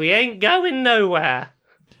 because we ain't going nowhere.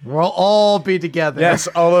 We'll all be together. Yes,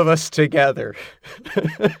 all of us together.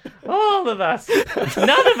 All of us.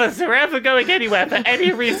 None of us are ever going anywhere for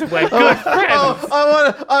any reason. We're good friends.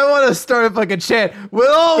 I want to start a fucking chant.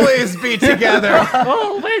 We'll always be together.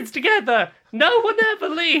 Always together. No one ever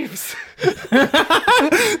leaves.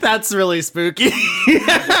 That's really spooky.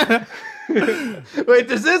 Wait,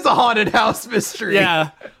 this is a haunted house mystery. Yeah.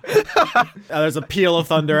 There's a peal of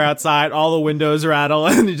thunder outside. All the windows rattle,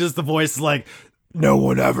 and just the voice is like, "No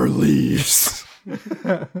one ever leaves."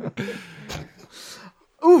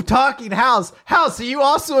 Ooh, talking House. House, are you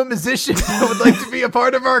also a musician that would like to be a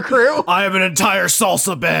part of our crew? I have an entire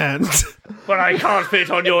salsa band. But I can't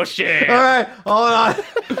fit on your shit. All right, hold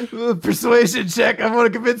on. Persuasion check. I want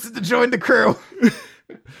to convince him to join the crew.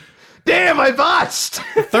 Damn, I botched.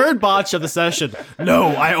 Third botch of the session. No,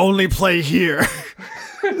 I only play here.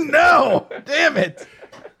 No, damn it.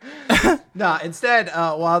 Nah, instead,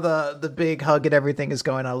 while the big hug and everything is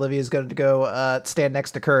going on, Olivia's going to go stand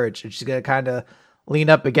next to Courage, and she's going to kind of lean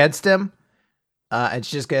up against him, and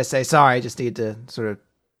she's just going to say, "Sorry, I just need to sort of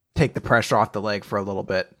take the pressure off the leg for a little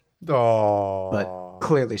bit." Oh. But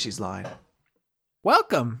clearly she's lying.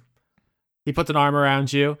 Welcome. He puts an arm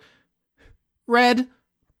around you. Read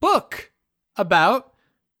book about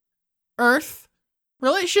Earth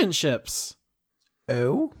relationships.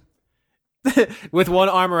 Oh? With one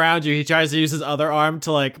arm around you, he tries to use his other arm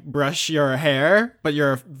to like brush your hair, but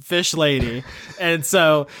you're a fish lady. And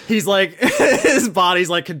so he's like, his body's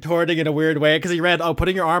like contorting in a weird way because he read, oh,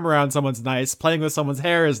 putting your arm around someone's nice, playing with someone's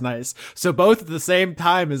hair is nice. So both at the same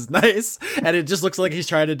time is nice. And it just looks like he's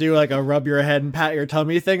trying to do like a rub your head and pat your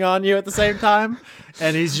tummy thing on you at the same time.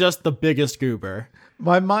 And he's just the biggest goober.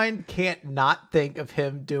 My mind can't not think of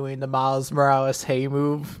him doing the Miles Morales hey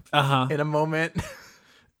move in a moment.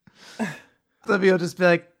 Olivia will just be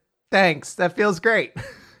like, "Thanks, that feels great."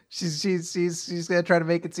 She's gonna try to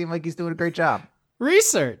make it seem like he's doing a great job.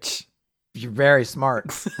 Research. You're very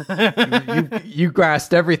smart. you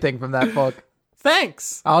grasped everything from that book.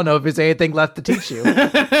 Thanks. I don't know if there's anything left to teach you.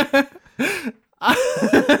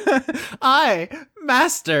 I,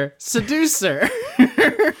 master seducer.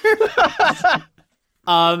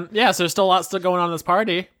 Yeah, so there's still a lot still going on in this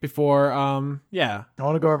party before, yeah. I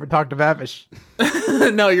want to go over and talk to Vavish.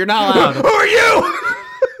 No, you're not allowed. Who are you?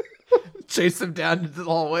 Chase him down into the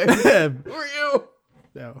hallway. Who are you?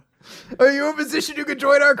 No. Are you a musician who could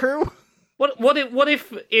join our crew? What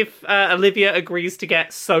if Olivia agrees to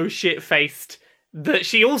get so shit faced that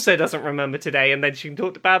she also doesn't remember today, and then she can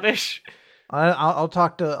talk to Babish? I'll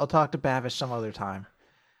talk to Bavish some other time.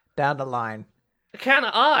 Down the line. can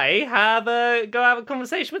I go have a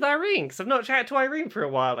conversation with Irene? Because I've not chatted to Irene for a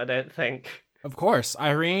while, I don't think. Of course.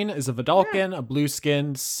 Irene is a Vidalcan, a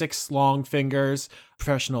blue-skinned, 6 long fingers,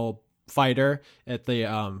 professional fighter at the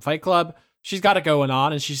fight club. She's got it going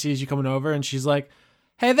on, and she sees you coming over, and she's like,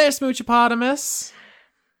 "Hey there, Smoochopotamus.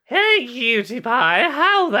 Hey, cutie pie,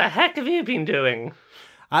 how the heck have you been doing?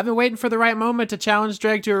 I've been waiting for the right moment to challenge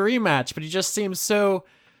Dreg to a rematch, but he just seems so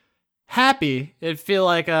happy. It'd feel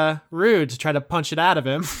like rude to try to punch it out of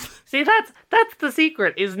him." See, that's the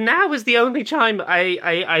secret, is now is the only time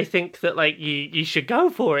I think that, like, you should go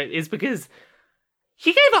for it, is because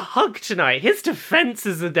he gave a hug tonight. His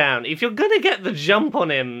defenses are down. If you're gonna get the jump on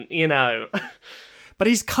him, you know. But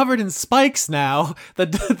he's covered in spikes now.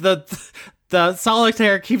 The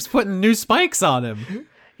solitaire keeps putting new spikes on him.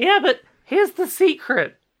 Yeah, but here's the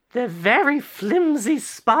secret. They're very flimsy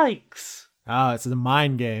spikes. Oh, it's a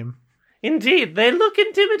mind game. Indeed, they look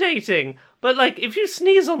intimidating, but, like, if you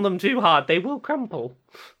sneeze on them too hard, they will crumple.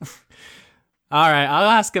 All right, I'll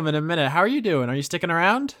ask him in a minute. How are you doing? Are you sticking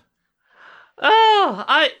around?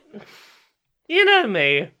 Oh, you know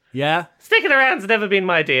me. Yeah? Sticking around's never been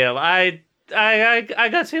my deal. I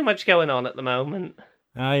got too much going on at the moment.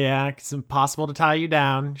 Oh, yeah, it's impossible to tie you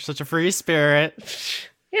down. You're such a free spirit.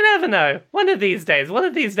 You never know. One of these days,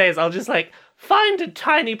 I'll just, like, find a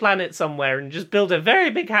tiny planet somewhere and just build a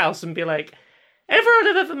very big house and be like, everyone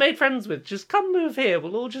I've ever made friends with, just come move here.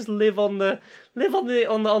 We'll all just live on the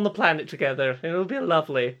planet together. It'll be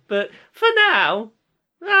lovely. But for now,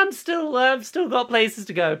 I've still got places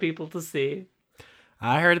to go, people to see.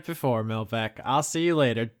 I heard it before, Milbeck. I'll see you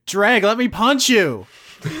later. Dreg, let me punch you!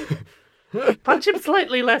 Punch him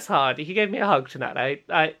slightly less hard. He gave me a hug tonight.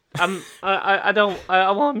 I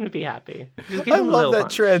want him to be happy. Just give I him a love little that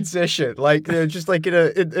punch. transition. Like, they're just like in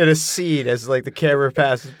a scene as like the camera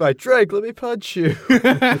passes by. Drake, let me punch you.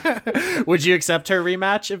 Would you accept her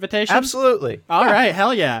rematch invitation? Absolutely. All right,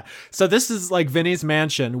 hell yeah. So this is like Vinny's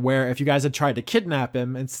mansion, where if you guys had tried to kidnap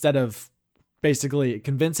him, instead of basically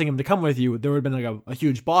convincing him to come with you, there would have been like a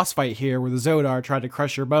huge boss fight here where the Zodar tried to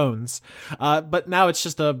crush your bones. But now it's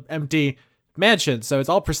just a empty mansion, so it's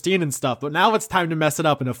all pristine and stuff. But now it's time to mess it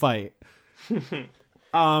up in a fight.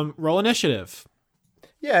 Roll initiative.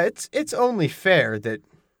 Yeah, it's only fair that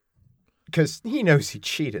because he knows he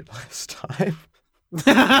cheated last time.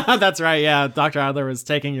 That's right, yeah. Dr. Adler was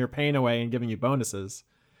taking your pain away and giving you bonuses.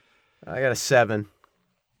 I got a 7.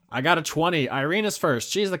 I got a 20. Irene is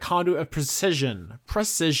first. She's the conduit of precision.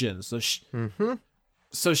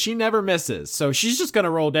 So she never misses. So she's just going to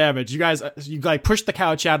roll damage. You guys, you like push the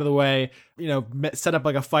couch out of the way, you know, set up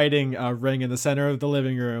like a fighting ring in the center of the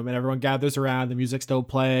living room, and everyone gathers around. The music's still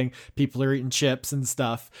playing. People are eating chips and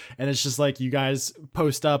stuff. And it's just like you guys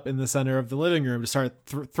post up in the center of the living room to start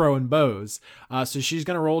throwing bows. So she's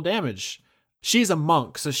going to roll damage. She's a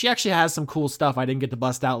monk, so she actually has some cool stuff I didn't get to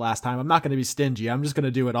bust out last time. I'm not going to be stingy. I'm just going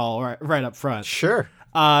to do it all right up front. Sure.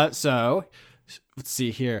 So let's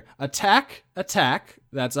see here. Attack.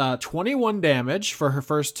 That's 21 damage for her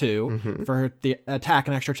first 2 for her the attack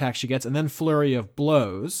and extra attack she gets, and then flurry of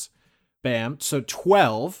blows. Bam. So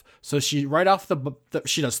 12. So she right off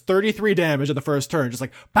she does 33 damage at the first turn, just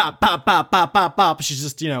like pop, pop, pop, pop, pop, pop. She's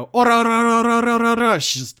just, you know,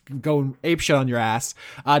 she's just going apeshit on your ass.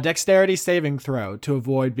 Dexterity saving throw to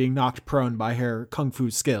avoid being knocked prone by her kung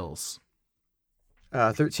fu skills.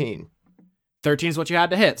 13. 13 is what you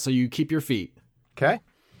had to hit, so you keep your feet. Okay.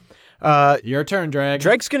 Your turn, Dreg.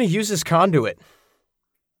 Drake's gonna use his conduit.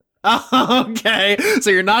 Okay,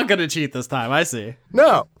 so you're not gonna cheat this time. I see.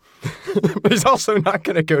 No. But he's also not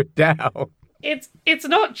going to go down. It's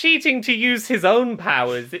not cheating to use his own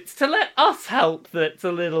powers. It's to let us help. That's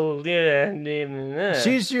a little.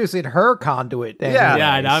 She's using her conduit. Yeah.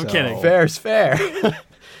 Yeah, I know, I'm kidding. Fair's fair.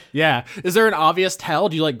 Yeah. Is there an obvious tell?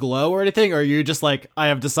 Do you like glow or anything? Or are you just like, I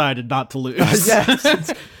have decided not to lose?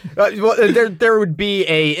 Yes. Well, there would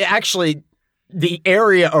be actually, the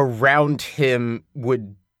area around him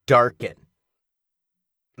would darken.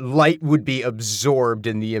 Light would be absorbed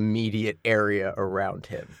in the immediate area around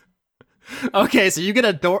him. Okay, so you get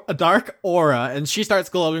a dark aura, and she starts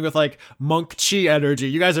glowing with like monk chi energy.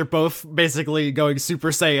 You guys are both basically going Super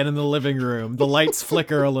Saiyan in the living room. The lights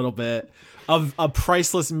flicker a little bit. A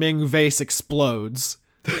priceless Ming vase explodes.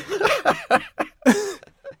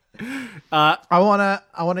 I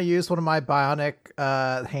wanna use one of my bionic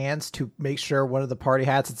hands to make sure one of the party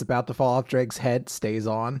hats that's about to fall off Drake's head stays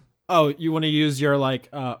on. Oh, you want to use your like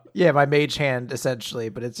Yeah, my mage hand essentially,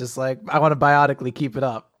 but it's just like I want to biotically keep it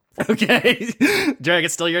up. Okay. Drake,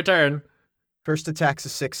 it's still your turn. First attack's a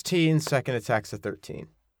 16, second attack's a 13.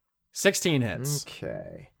 16 hits.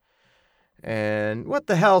 Okay. And what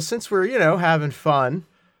the hell, since we're, having fun,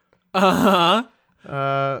 we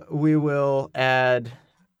will add,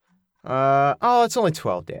 it's only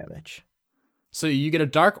 12 damage. So you get a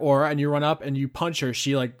dark aura and you run up and you punch her.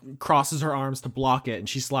 She like crosses her arms to block it and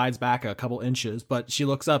she slides back a couple inches, but she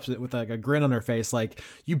looks up with like a grin on her face like,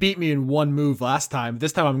 you beat me in one move last time.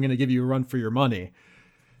 This time I'm going to give you a run for your money.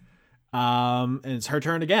 And it's her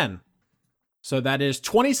turn again. So that is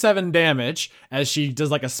 27 damage as she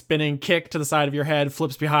does like a spinning kick to the side of your head,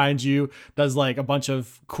 flips behind you, does like a bunch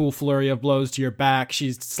of cool flurry of blows to your back.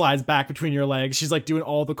 She slides back between your legs. She's like doing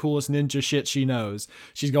all the coolest ninja shit she knows.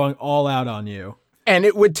 She's going all out on you. And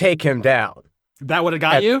it would take him down. That would have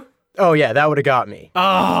got you? Oh, yeah, that would have got me.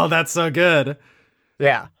 Oh, that's so good.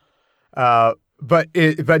 Yeah. But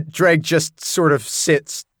Dreg just sort of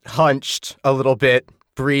sits hunched a little bit,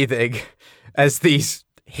 breathing as these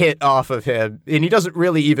hit off of him, and he doesn't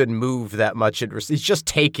really even move that much. He's just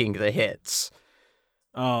taking the hits.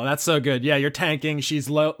 Oh, that's so good. Yeah, you're tanking. She's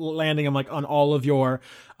landing him like on all of your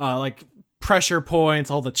like pressure points,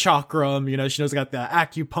 all the chakram. She knows got the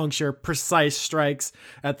acupuncture, precise strikes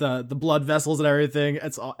at the blood vessels and everything.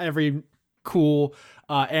 It's every cool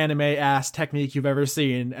anime ass technique you've ever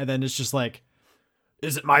seen. And then it's just like,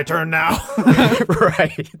 is it my turn now?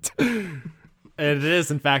 Right. It is,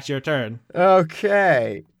 in fact, your turn.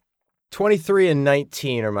 Okay. 23 and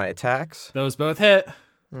 19 are my attacks. Those both hit.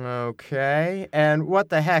 Okay. And what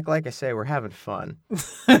the heck? Like I say, we're having fun.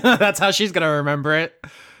 That's how she's going to remember it.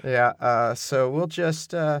 Yeah. So we'll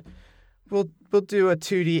just, we'll do a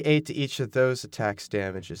 2d8 to each of those attacks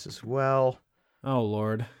damages as well. Oh,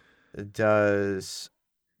 Lord. It does,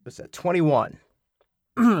 what's that, 21.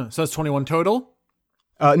 So it's 21 total?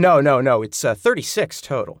 No. It's 36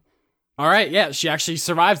 total. All right, yeah, she actually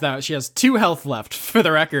survives that. She has 2 health left, for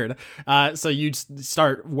the record. So you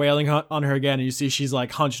start wailing on her again, and you see she's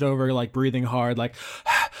like hunched over, like breathing hard, like,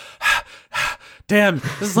 damn,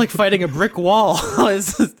 this is like fighting a brick wall.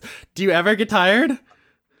 Do you ever get tired?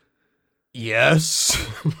 Yes.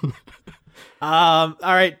 All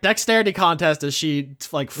right, dexterity contest as she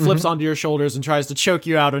like flips onto your shoulders and tries to choke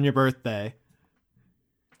you out on your birthday.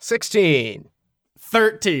 16.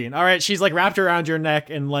 13. All right, she's like wrapped around your neck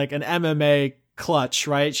in like an MMA clutch,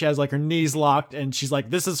 right? She has like her knees locked and she's like,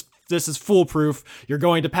 this is foolproof. You're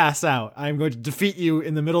going to pass out. I'm going to defeat you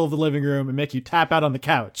in the middle of the living room and make you tap out on the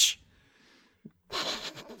couch.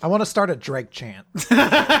 I want to start a Dreg chant.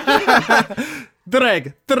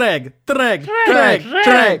 Dreg.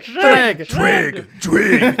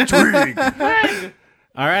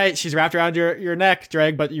 All right, she's wrapped around your neck,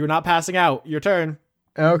 Dreg, but you're not passing out. Your turn.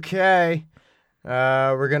 Okay.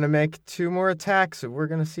 We're going to make 2 more attacks, and we're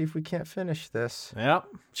going to see if we can't finish this. Yep.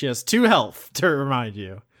 She has 2 health, to remind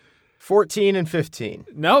you. 14 and 15.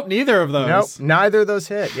 Nope, neither of those. Nope, neither of those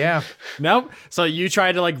hit, yeah. Nope. So you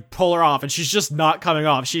try to like pull her off, and she's just not coming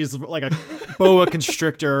off. She's like a boa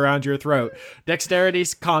constrictor around your throat. Dexterity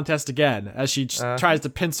contest again, as she tries to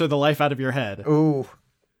pincer the life out of your head. Ooh.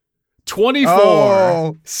 24.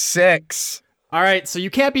 Oh, 6. All right, so you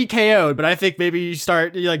can't be KO'd, but I think maybe you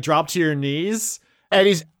like drop to your knees. And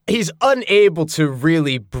he's unable to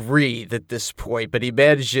really breathe at this point, but he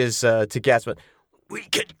manages to gasp. We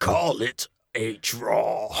could call it a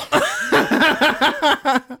draw.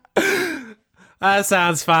 That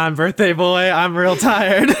sounds fine, birthday boy. I'm real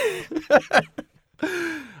tired.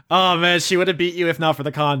 Oh man, she would have beat you if not for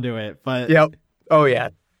the conduit. But yep. Oh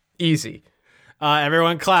yeah, easy.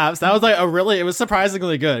 Everyone claps. That was like it was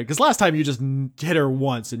surprisingly good because last time you just hit her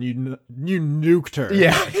once and you nuked her.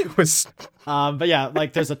 Yeah, it was. But yeah,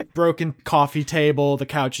 like there's a broken coffee table. The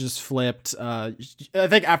couch is flipped. I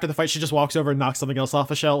think after the fight, she just walks over and knocks something else off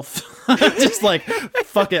a shelf. Just like,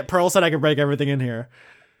 fuck it. Pearl said I could break everything in here.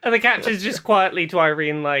 And the catch is just quietly to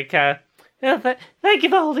Irene like, thank you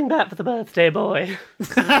for holding that for the birthday boy.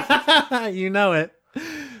 You know it.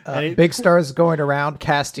 Big Star's going around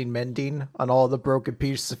casting mending on all the broken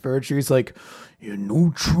pieces of furniture. He's like,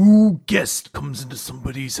 no true guest comes into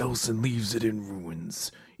somebody's house and leaves it in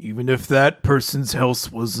ruins, even if that person's house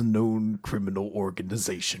was a known criminal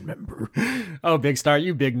organization member. Oh, Big Star,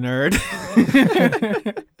 you big nerd.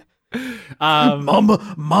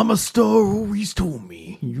 Mama Star always told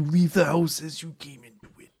me, you leave the house as you came into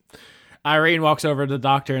it. Irene walks over to the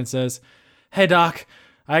doctor and says, hey, Doc,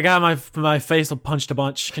 I got my face punched a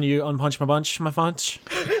bunch. Can you unpunch my bunch?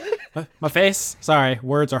 My face? Sorry,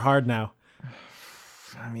 words are hard now.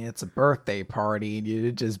 I mean, it's a birthday party, and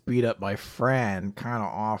you just beat up my friend, kind of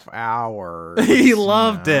off hours. He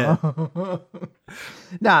loved it.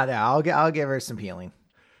 No, I'll give her some healing.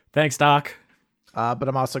 Thanks, Doc. But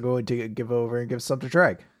I'm also going to give over and give some to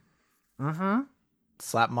Dreg.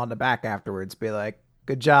 slap him on the back afterwards. Be like,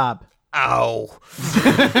 good job. Ow.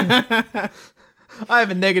 I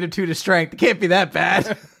have a -2 to strength. It can't be that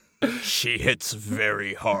bad. She hits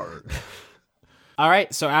very hard. All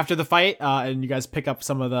right, so after the fight, and you guys pick up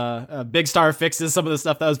some of the big star fixes, some of the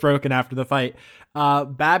stuff that was broken after the fight,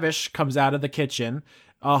 Babish comes out of the kitchen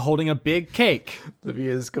holding a big cake.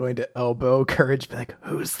 Olivia's going to elbow Courage, be like,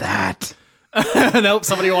 who's that? Nope,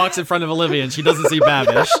 somebody walks in front of Olivia and she doesn't see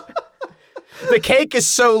Babish. The cake is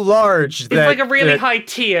so large It's like a really high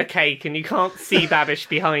tier cake, and you can't see Babish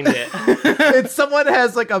behind it. It's someone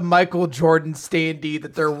has like a Michael Jordan standee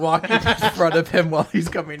that they're walking in front of him while he's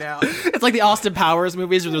coming out. It's like the Austin Powers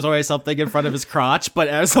movies where there's always something in front of his crotch, but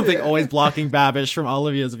there's something always blocking Babish from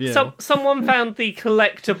Olivia's view. So someone found the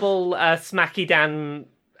collectible Smacky Dan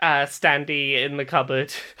standee in the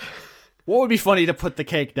cupboard. What would be funny to put the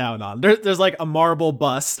cake down on? There's like a marble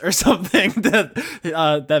bust or something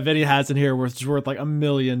that Vinny has in here, which is worth like $1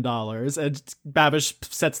 million, and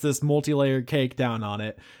Babish sets this multi-layered cake down on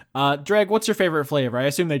it. Dreg, what's your favorite flavor? I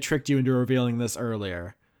assume they tricked you into revealing this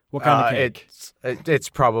earlier. What kind of cake? It's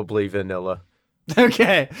probably vanilla.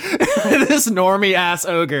 Okay, this normie ass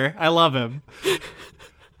ogre. I love him.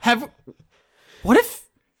 What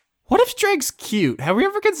if Dreg's cute? Have we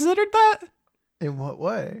ever considered that? In what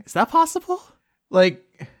way? Is that possible? Like,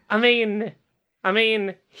 I mean,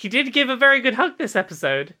 he did give a very good hug this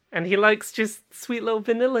episode, and he likes just sweet little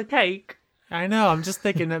vanilla cake. I know. I'm just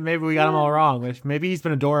thinking that maybe we got him all wrong. Maybe he's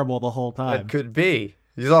been adorable the whole time. That could be.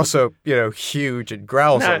 He's also, huge and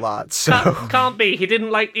growls a lot. So Can't be. He didn't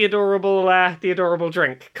like the adorable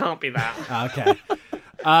drink. Can't be that.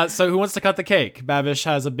 Okay. So who wants to cut the cake? Babish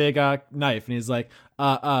has a big knife, and he's like,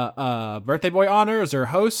 birthday boy honors or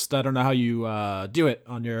host? I don't know how you do it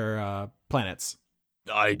on your planets.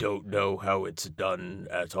 I don't know how it's done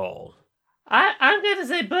at all. I'm going to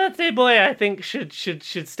say birthday boy. I think should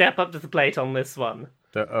step up to the plate on this one.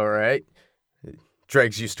 all right.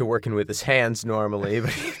 Dreg's used to working with his hands normally,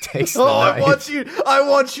 but he takes the I knife.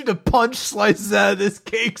 want you to punch slices out of this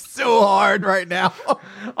cake so hard right now.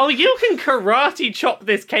 Oh, you can karate chop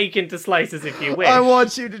this cake into slices if you wish. I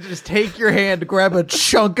want you to just take your hand, grab a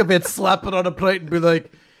chunk of it, slap it on a plate, and be like,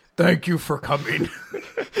 thank you for coming.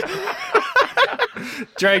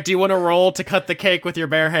 Dreg, do you want to roll to cut the cake with your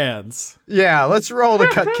bare hands? Yeah, let's roll the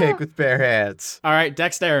cut cake with bare hands. All right,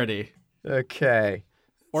 dexterity. Okay.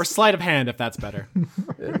 Or sleight of hand, if that's better.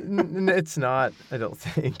 It's not, I don't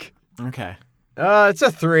think. Okay. It's a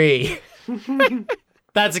 3.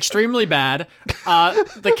 That's extremely bad.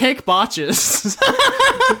 The cake botches.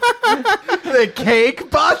 The cake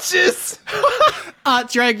botches.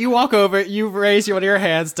 Dreg, you walk over, you raise one of your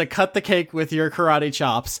hands to cut the cake with your karate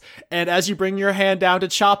chops, and as you bring your hand down to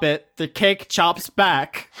chop it, the cake chops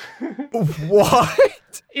back. What?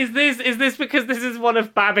 Is this because this is one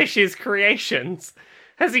of Babish's creations?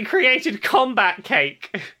 Has he created combat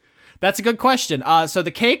cake? That's a good question. So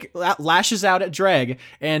the cake lashes out at Dreg,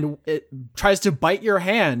 and it tries to bite your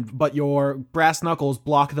hand, but your brass knuckles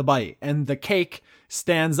block the bite, and the cake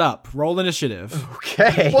stands up. Roll initiative.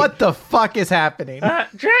 Okay. What the fuck is happening?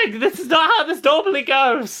 Dreg, this is not how this normally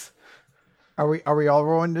goes. Are we all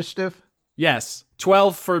rolling initiative? Yes,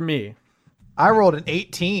 12 for me. I rolled an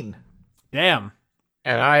 18. Damn.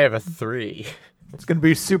 And I have a 3. It's gonna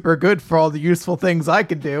be super good for all the useful things I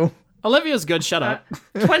can do. Olivia's good, shut up.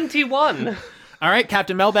 21. All right,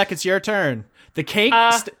 Captain Melbeck, it's your turn. The cake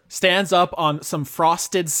stands up on some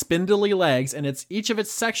frosted, spindly legs, and each of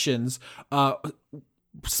its sections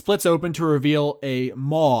splits open to reveal a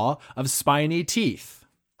maw of spiny teeth.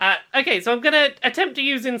 Okay, so I'm gonna attempt to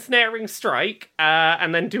use Ensnaring Strike,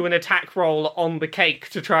 and then do an attack roll on the cake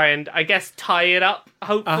to try and, I guess, tie it up,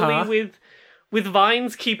 hopefully, with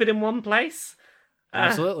vines, keep it in one place.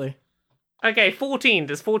 Absolutely. Okay, 14.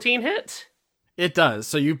 Does 14 hit? It does.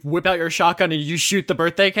 So you whip out your shotgun and you shoot the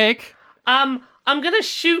birthday cake? I'm gonna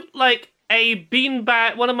shoot, like, a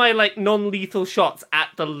beanbag, one of my, like, non-lethal shots at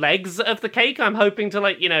the legs of the cake. I'm hoping to,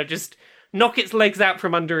 like, just knock its legs out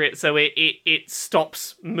from under it so it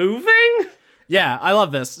stops moving. Yeah, I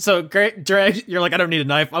love this. So, great, Dreg, you're like, I don't need a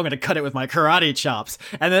knife. I'm going to cut it with my karate chops.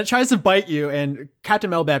 And then it tries to bite you, and Captain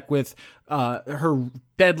Melbeck, with her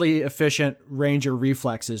deadly efficient ranger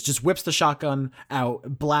reflexes, just whips the shotgun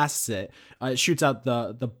out, blasts it. It shoots out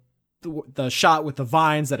the shot with the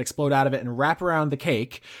vines that explode out of it and wrap around the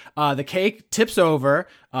cake. The cake tips over,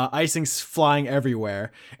 icing's flying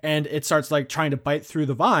everywhere, and it starts, like, trying to bite through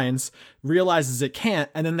the vines, realizes it can't,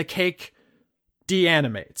 and then the cake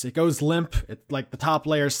deanimates. It goes limp, like the top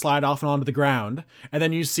layers slide off and onto the ground, and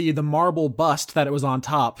then you see the marble bust that it was on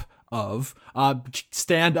top of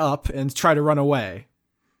stand up and try to run away.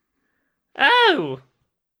 Oh,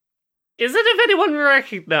 Is it if anyone we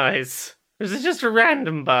recognize? Or is it just a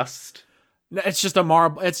random bust? It's just a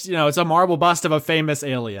marble. It's it's a marble bust of a famous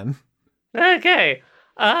alien. Okay.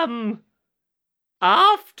 After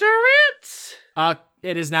it?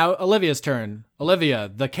 It is now Olivia's turn.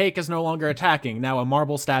 Olivia, the cake is no longer attacking. Now a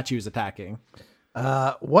marble statue is attacking.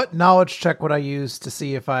 What knowledge check would I use to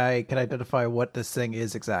see if I can identify what this thing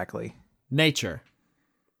is exactly? Nature.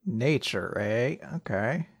 Nature, eh?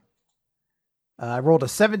 Okay. I rolled a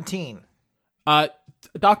 17.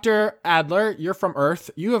 Dr. Adler, you're from Earth.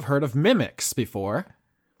 You have heard of mimics before.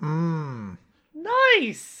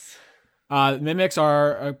 Nice. Mimics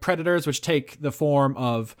are predators which take the form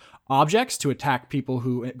of objects to attack people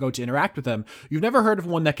who go to interact with them. You've never heard of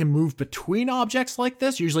one that can move between objects like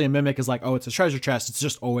this? Usually a mimic is like, oh, it's a treasure chest. It's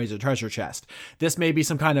just always a treasure chest. This may be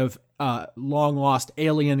some kind of long-lost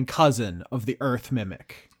alien cousin of the Earth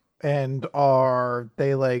mimic. And are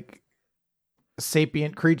they like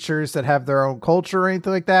sapient creatures that have their own culture or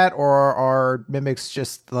anything like that? Or are mimics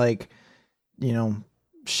just like,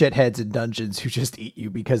 shitheads in dungeons who just eat you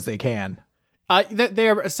because they can? They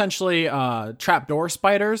are essentially trapdoor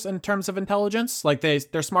spiders in terms of intelligence. Like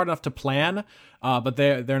they're smart enough to plan, but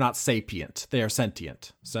they're not sapient. They are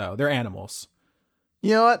sentient. So they're animals.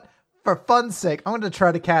 You know what? For fun's sake, I'm going to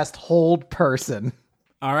try to cast Hold Person.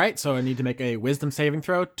 All right, so I need to make a wisdom saving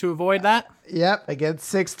throw to avoid that. Yep, against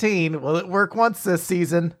 16. Will it work once this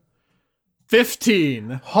season?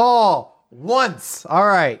 15. Once. All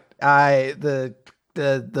right. The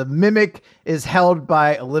mimic is held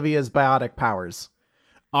by Olivia's biotic powers.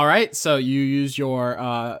 All right, so you use your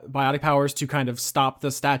biotic powers to kind of stop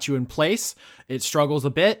the statue in place. It struggles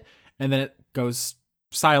a bit, and then it goes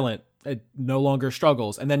silent. It no longer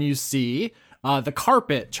struggles. And then you see the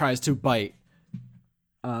carpet tries to bite.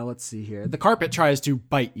 Let's see here. The carpet tries to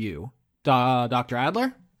bite you, Dr.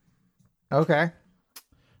 Adler. Okay.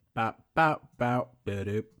 Bow, bow, bow,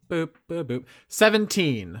 boop, boop, boop, boop.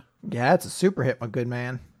 17. Yeah, that's a super hit, my good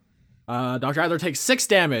man. Dr. Adler takes 6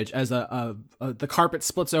 damage as the carpet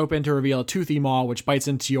splits open to reveal a toothy maw, which bites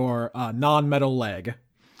into your non-metal leg.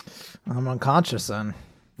 I'm unconscious, then.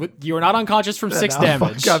 You are not unconscious from 6 No,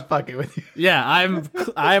 damage. I'm fucking with you. Yeah,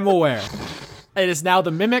 I'm aware. It is now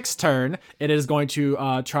the mimic's turn. It is going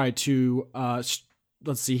to try to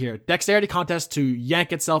let's see here. Dexterity contest to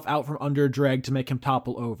yank itself out from under Dreg to make him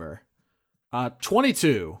topple over.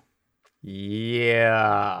 22.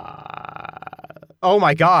 Yeah. Oh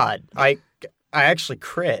my god. I actually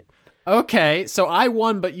crit. Okay, so I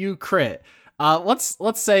won, but you crit. Let's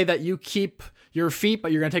say that you keep your feet,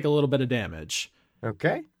 but you're gonna take a little bit of damage.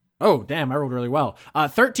 Okay. Oh, damn, I rolled really well.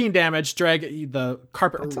 13 damage, Dreg. The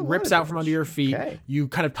carpet rips out from under your feet. Okay. You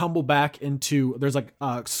kind of tumble back into, there's like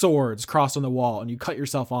swords crossed on the wall, and you cut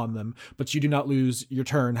yourself on them, but you do not lose your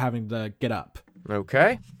turn having to get up.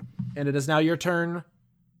 Okay. And it is now your turn,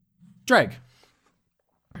 Dreg.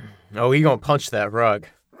 Oh, he gonna punch that rug.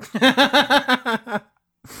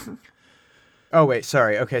 Oh, wait,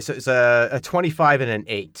 sorry. Okay, so it's a 25 and an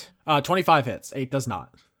 8. 25 hits. 8 does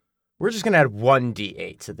not. We're just going to add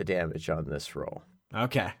 1d8 to the damage on this roll.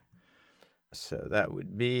 Okay. So that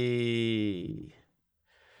would be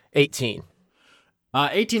 18.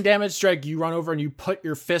 18 damage, Dreg. You run over and you put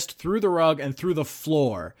your fist through the rug and through the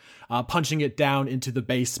floor, punching it down into the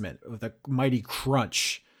basement with a mighty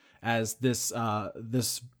crunch as this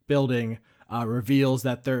building reveals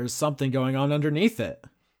that there's something going on underneath it.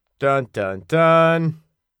 Dun, dun, dun.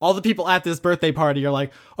 All the people at this birthday party are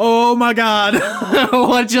like, oh my god,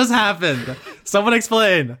 what just happened? Someone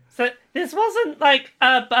explain. So this wasn't like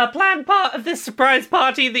a planned part of this surprise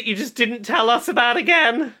party that you just didn't tell us about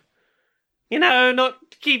again? Not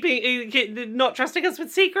trusting us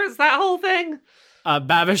with secrets, that whole thing?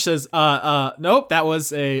 Babish says, nope, that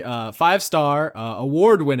was a 5-star,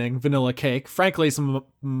 award-winning vanilla cake. Frankly, some of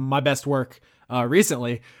my best work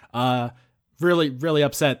recently. Really, really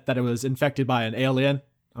upset that it was infected by an alien.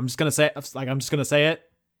 I'm just gonna say it.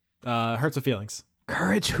 Hurts the feelings.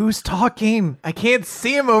 Courage, who's talking? I can't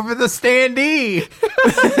see him over the standee.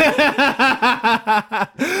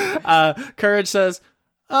 Courage says,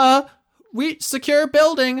 we secure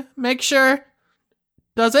building. Make sure.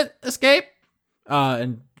 Does it escape?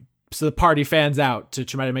 And so the party fans out to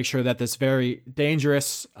try to make sure that this very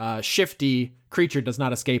dangerous, shifty creature does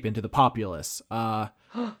not escape into the populace.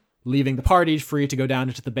 Leaving the party free to go down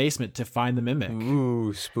into the basement to find the mimic.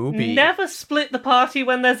 Ooh, spoopy. Never split the party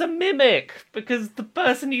when there's a mimic, because the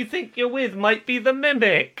person you think you're with might be the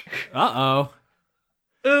mimic. Uh-oh.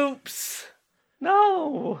 Oops.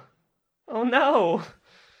 No. Oh no.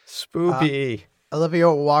 Spoopy. Olivia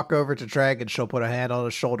will walk over to Dreg and she'll put a hand on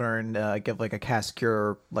his shoulder and give like a cast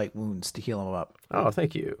cure light wounds to heal him up. Oh,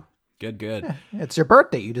 thank you. Good. It's your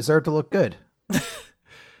birthday. You deserve to look good.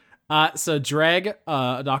 So Dreg,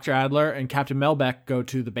 Dr. Adler, and Captain Melbeck go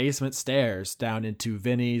to the basement stairs down into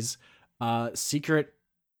Vinny's secret.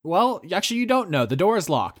 Well, actually, you don't know. The door is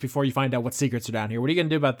locked before you find out what secrets are down here. What are you going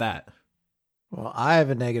to do about that? Well, I have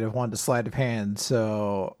a -1 to sleight of hand,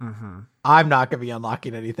 so I'm not going to be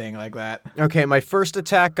unlocking anything like that. Okay, my first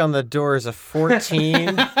attack on the door is a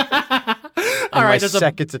 14. All right, my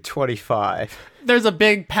second's a 25. There's a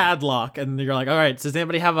big padlock, and you're like, all right, does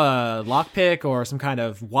anybody have a lockpick or some kind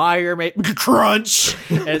of wire? Crunch!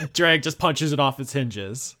 And Dreg just punches it off its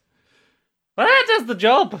hinges. Well, that does the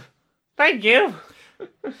job. Thank you.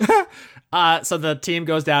 So the team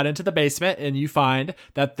goes down into the basement, and you find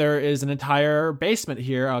that there is an entire basement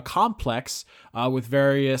here, a complex with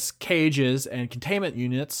various cages and containment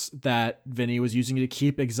units that Vinny was using to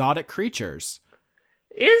keep exotic creatures.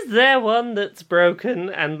 Is there one that's broken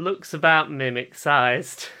and looks about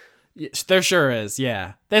mimic-sized? There sure is,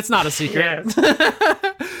 yeah. That's not a secret. Yes.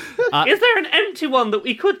 Is there an empty one that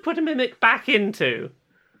we could put a mimic back into?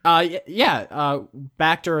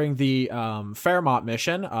 Back during the Fairmont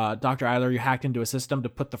mission, Dr. Eiler, you hacked into a system to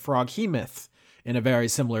put the Froghemoth in a very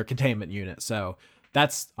similar containment unit. So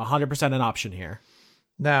that's 100% an option here.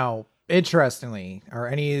 Now, interestingly, are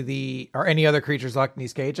any other creatures locked in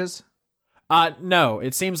these cages? No,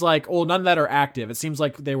 it seems like, none that are active. It seems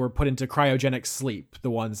like they were put into cryogenic sleep,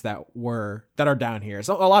 the ones that are down here.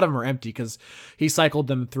 So a lot of them are empty because he cycled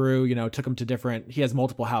them through, took them to he has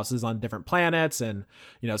multiple houses on different planets, and,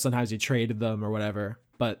 sometimes he traded them or whatever.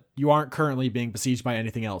 But you aren't currently being besieged by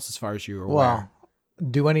anything else as far as you are aware. Well,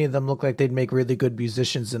 do any of them look like they'd make really good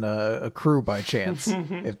musicians in a crew by chance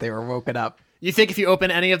if they were woken up? You think if you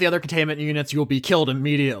open any of the other containment units, you'll be killed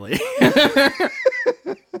immediately.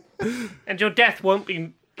 And your death won't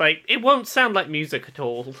be, it won't sound like music at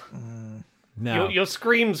all. No. Your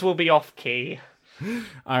screams will be off-key.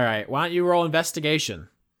 All right, why don't you roll investigation?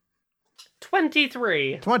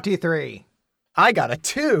 23. 23. I got a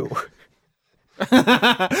 2.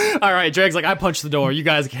 All right, Dreg's like, I punched the door. You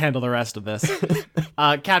guys can handle the rest of this.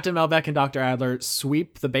 Captain Melbeck and Dr. Adler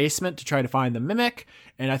sweep the basement to try to find the mimic,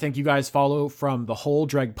 and I think you guys follow from the hole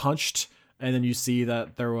Dreg punched, and then you see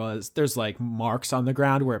that there's like marks on the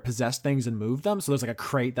ground where it possessed things and moved them. So there's like a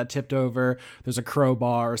crate that tipped over. There's a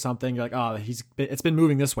crowbar or something. You're like, it's been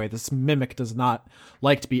moving this way. This mimic does not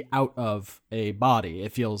like to be out of a body.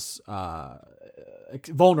 It feels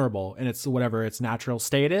vulnerable in whatever its natural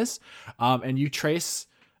state is. And you trace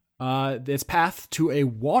its path to a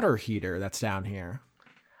water heater that's down here.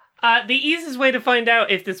 The easiest way to find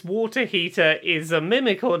out if this water heater is a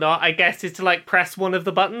mimic or not, I guess, is to press one of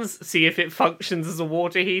the buttons, see if it functions as a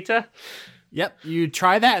water heater. Yep, you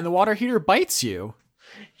try that and the water heater bites you.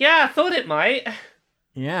 Yeah, I thought it might.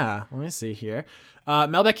 Yeah, let me see here.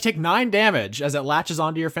 Melbeck, you take 9 damage as it latches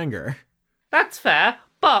onto your finger. That's fair,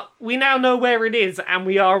 but we now know where it is, and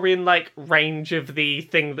we are in, range of the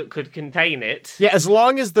thing that could contain it. Yeah, as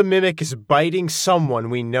long as the mimic is biting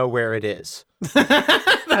someone, we know where it is.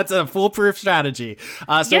 That's a foolproof strategy.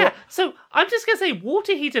 So I'm just gonna say,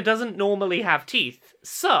 water heater doesn't normally have teeth.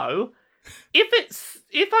 So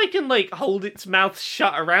if I can hold its mouth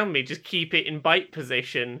shut around me, just keep it in bite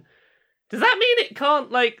position, does that mean it can't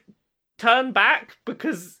turn back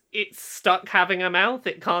because it's stuck having a mouth?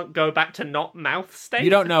 It can't go back to not mouth state?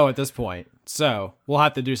 You don't know at this point, so we'll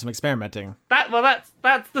have to do some experimenting.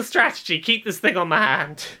 That's the strategy. Keep this thing on my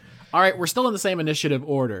hand. All right, we're still in the same initiative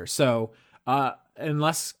order, so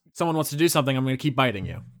unless someone wants to do something, I'm going to keep biting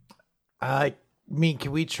you. I mean,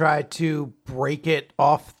 can we try to break it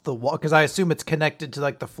off the wall? Because I assume it's connected to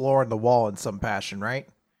the floor and the wall in some fashion, right?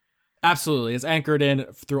 Absolutely. It's anchored in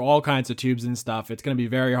through all kinds of tubes and stuff. It's going to be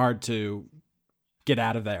very hard to get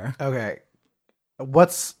out of there. Okay.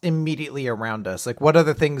 What's immediately around us? What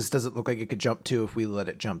other things does it look like it could jump to if we let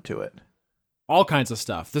it jump to it? All kinds of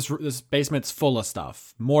stuff. This basement's full of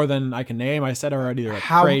stuff. More than I can name. I said already there are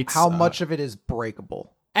how crates. How much of it is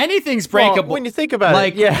breakable? Anything's breakable. Well, when you think about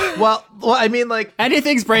it, yeah. Well, I mean,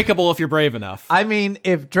 anything's breakable if you're brave enough. I mean,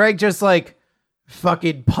 if Drake just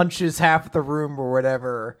fucking punches half the room or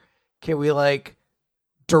whatever, can we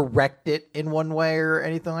direct it in one way or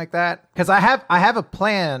anything like that? Because I have a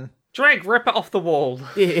plan. Drake, rip it off the wall.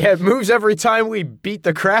 Yeah, it moves every time we beat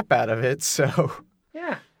the crap out of it, so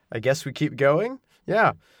yeah. I guess we keep going.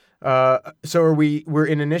 Yeah. So we're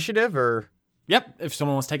in initiative or? Yep. If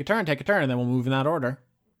someone wants to take a turn, and then we'll move in that order.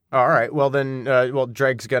 All right. Well then,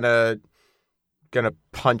 Dreg's gonna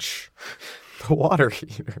punch the water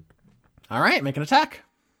heater. All right. Make an attack.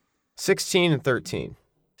 16 and 13.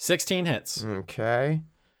 16 hits. Okay.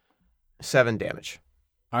 7 damage.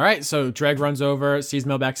 All right, so Dreg runs over, sees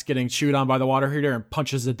Melbeck's getting chewed on by the water heater, and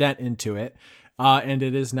punches a dent into it. And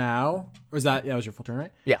it is now, or is that, yeah, it was your full turn,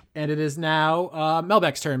 right? Yeah. And it is now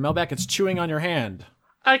Melbeck's turn. Melbeck, it's chewing on your hand.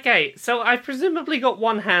 Okay, so I've presumably got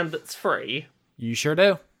one hand that's free. You sure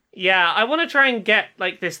do. Yeah, I want to try and get,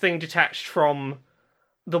 like, this thing detached from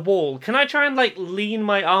the wall. Can I try and, like, lean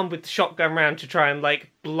my arm with the shotgun round to try and,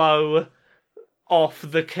 like, blow off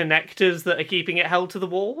the connectors that are keeping it held to the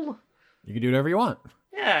wall? You can do whatever you want.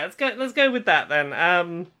 Yeah, let's go with that then.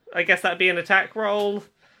 I guess that'd be an attack roll.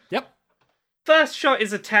 Yep. First shot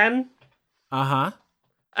is a 10. Uh-huh.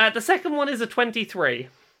 The second one is a 23.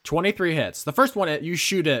 23 hits. The first one, you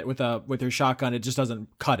shoot it with your shotgun, it just doesn't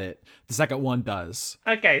cut it. The second one does.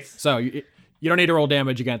 Okay. So you don't need to roll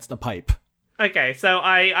damage against a pipe. Okay, so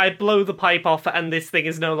I blow the pipe off and this thing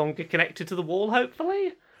is no longer connected to the wall,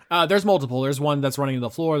 hopefully? There's multiple. There's one that's running in the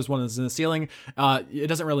floor. There's one that's in the ceiling. It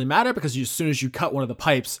doesn't really matter because as soon as you cut one of the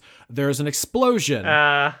pipes, there's an explosion.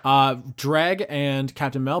 Dreg and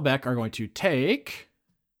Captain Melbeck are going to take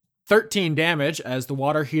 13 damage as the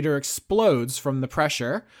water heater explodes from the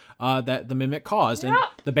pressure that the Mimic caused. And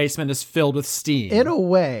the basement is filled with steam. In a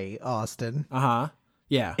way, Austin, Uh-huh.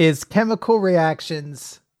 Yeah. is chemical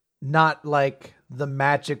reactions not like the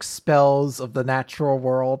magic spells of the natural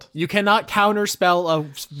world? You cannot counterspell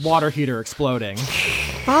a water heater exploding.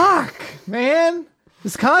 Fuck, man.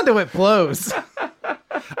 This conduit blows.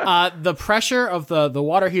 The pressure of the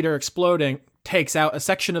water heater exploding takes out a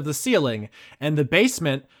section of the ceiling, and the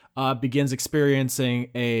basement begins experiencing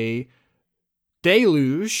a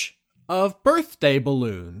deluge of birthday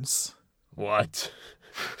balloons. What?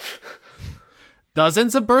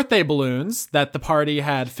 Dozens of birthday balloons that the party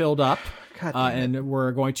had filled up. God damn it. And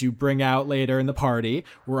we're going to bring out later in the party.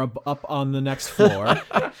 We're up on the next floor.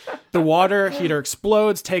 The water heater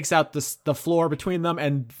explodes, takes out the floor between them,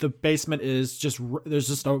 and the basement is there's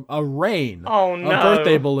just a rain Oh, of no.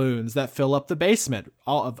 birthday balloons that fill up the basement.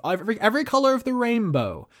 All of every color of the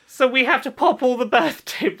rainbow. So we have to pop all the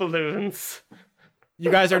birthday balloons. You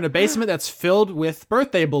guys are in a basement that's filled with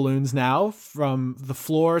birthday balloons now, from the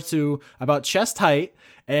floor to about chest height,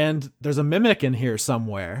 and there's a Mimic in here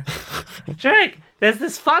somewhere. Jake, there's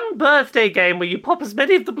this fun birthday game where you pop as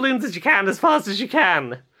many of the balloons as you can as fast as you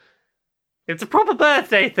can. It's a proper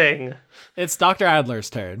birthday thing. It's Dr. Adler's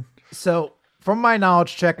turn. So, from my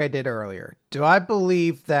knowledge check I did earlier, do I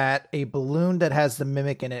believe that a balloon that has the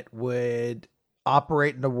Mimic in it would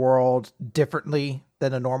operate in the world differently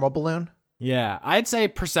than a normal balloon? Yeah, I'd say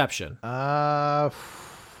perception. How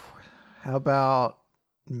about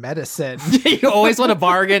medicine? You always want to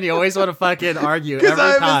bargain. You always want to fucking argue every Because I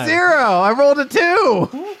have time. a 0. I rolled a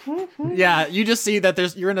 2. Yeah, you just see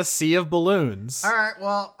that you're in a sea of balloons. All right,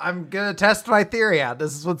 well, I'm going to test my theory out.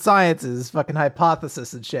 This is what science is, fucking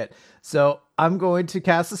hypothesis and shit. So I'm going to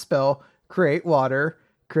cast a spell, create water,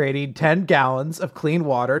 creating 10 gallons of clean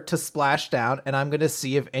water to splash down, and I'm going to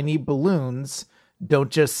see if any balloons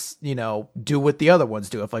don't just, do what the other ones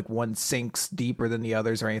do. If like one sinks deeper than the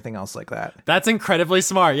others or anything else like that. That's incredibly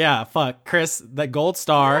smart. Yeah, fuck. Chris, that gold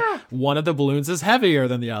star, one of the balloons is heavier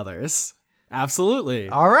than the others. Absolutely.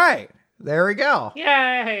 All right, there we go.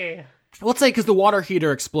 Yay! Let's say because the water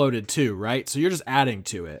heater exploded too, right? So you're just adding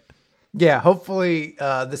to it. Yeah, hopefully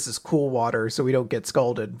this is cool water so we don't get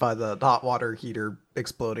scalded by the hot water heater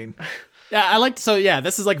exploding. Yeah,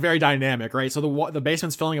 this is like very dynamic, right? So the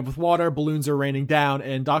basement's filling up with water, balloons are raining down,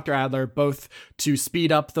 and Dr. Adler, both to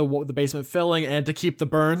speed up the basement filling and to keep the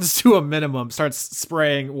burns to a minimum, starts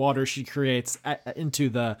spraying water she creates into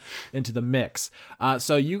the mix.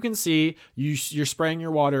 So you can see you're spraying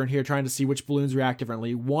your water in here, trying to see which balloons react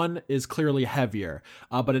differently. One is clearly heavier,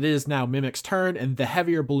 but it is now Mimic's turn, and the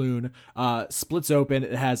heavier balloon splits open.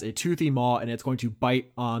 It has a toothy maw, and it's going to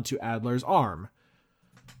bite onto Adler's arm.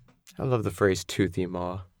 I love the phrase toothy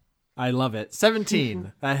maw. I love it.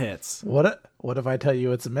 17. That hits. What if I tell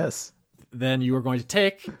you it's a miss? Then you are going to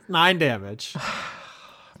take 9 damage.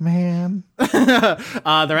 Man.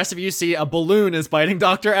 The rest of you see a balloon is biting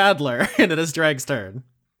Dr. Adler, and it is Dreg's turn.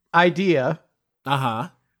 Idea. Uh-huh.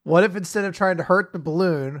 What if instead of trying to hurt the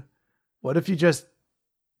balloon, what if you just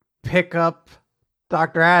pick up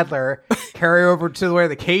Dr. Adler, carry over to where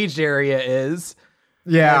the caged area is,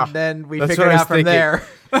 Yeah. and then we That's figure what it I was out from thinking. there?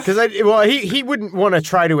 Because he wouldn't want to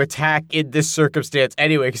try to attack in this circumstance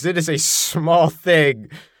anyway, because it is a small thing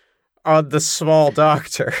on the small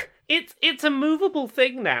doctor. It's a movable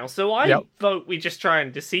thing now, so I Yep. vote we just try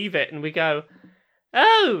and deceive it and we go,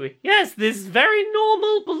 oh, yes, this very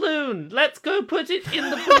normal balloon. Let's go put it in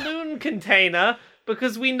the balloon container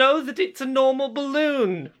because we know that it's a normal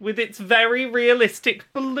balloon with its very realistic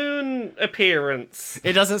balloon appearance.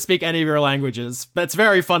 It doesn't speak any of your languages. But it's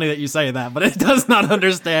very funny that you say that, but it does not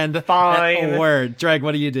understand Fine. a word. Dreg,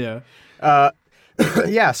 what do you do?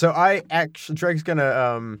 Yeah, so Dreg's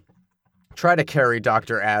gonna try to carry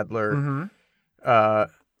Dr. Adler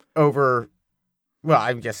over. Well,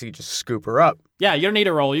 I guess he just scoop her up. Yeah, you don't need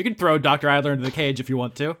a roll. You can throw Dr. Adler into the cage if you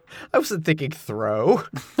want to. I wasn't thinking throw.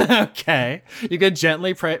 Okay. You can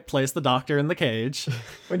gently place the doctor in the cage.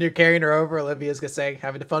 When you're carrying her over, Olivia's gonna say,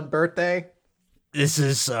 "Having a fun birthday." This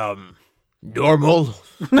is normal.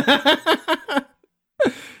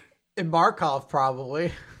 In Markov,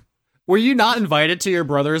 probably. Were you not invited to your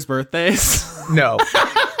brother's birthdays? No.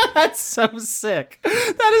 That's so sick.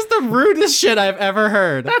 That is the rudest shit I've ever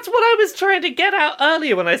heard. That's what I was trying to get out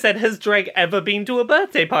earlier when I said, has Dreg ever been to a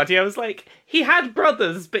birthday party? I was like, he had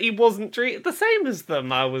brothers, but he wasn't treated the same as them.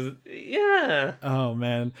 Yeah. Oh,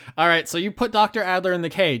 man. All right, so you put Dr. Adler in the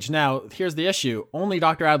cage. Now, here's the issue. Only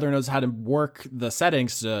Dr. Adler knows how to work the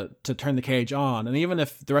settings to turn the cage on. And even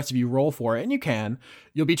if the rest of you roll for it, and you can,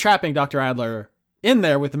 you'll be trapping Dr. Adler in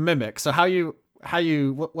there with the mimic. So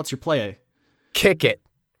what's your play? Kick it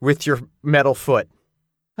with your metal foot.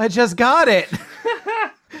 I just got it.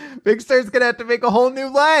 Big Star's gonna have to make a whole new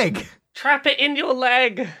leg. Trap it in your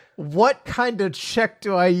leg. What kind of check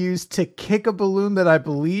do I use to kick a balloon that I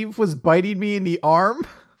believe was biting me in the arm?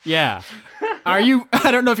 Yeah. I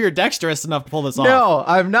don't know if you're dexterous enough to pull this off. No,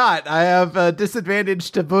 I'm not. I have a disadvantage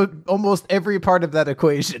to almost every part of that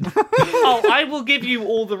equation. Oh, I will give you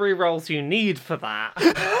all the rerolls you need for that.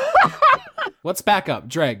 Let's back up.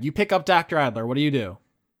 Dreg, you pick up Dr. Adler. What do you do?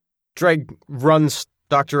 Dreg runs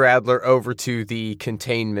Dr. Adler over to the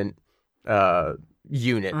containment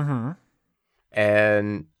unit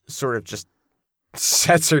and sort of just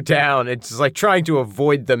sets her down. It's like trying to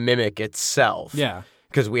avoid the mimic itself. Yeah.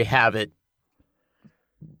 Because we have it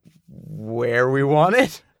where we want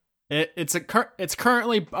it. It's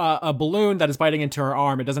currently a balloon that is biting into her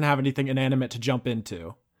arm. It doesn't have anything inanimate to jump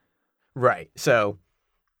into. Right. So,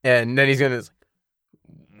 and then he's going to,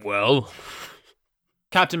 well...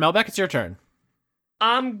 Captain Melbeck, it's your turn.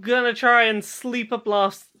 I'm gonna try and sleeper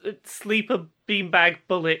beanbag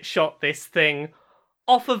bullet shot this thing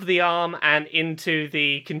off of the arm and into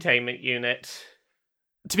the containment unit.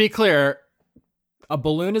 To be clear, a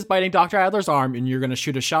balloon is biting Dr. Adler's arm and you're going to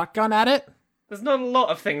shoot a shotgun at it? There's not a lot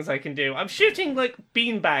of things I can do. I'm shooting, like,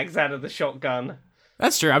 beanbags out of the shotgun.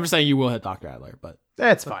 That's true. I'm just saying you will hit Dr. Adler, but...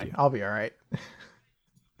 That's fine. I'll be all right.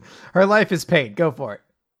 Her life is paid. Go for it.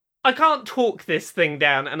 I can't talk this thing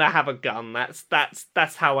down, and I have a gun.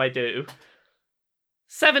 That's how I do.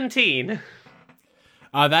 17.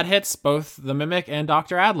 That hits both the Mimic and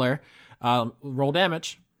Dr. Adler. Roll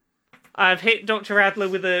damage. I've hit Dr. Adler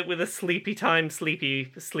with a sleepy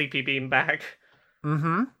beanbag.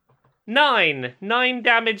 9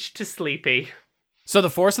 damage to Sleepy. So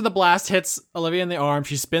the force of the blast hits Olivia in the arm.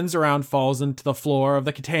 She spins around, falls into the floor of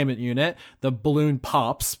the containment unit. The balloon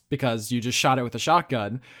pops because you just shot it with a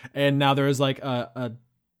shotgun. And now there is like a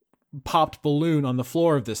popped balloon on the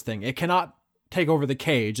floor of this thing. It cannot take over the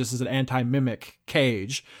cage. This is an anti-mimic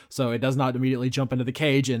cage. So it does not immediately jump into the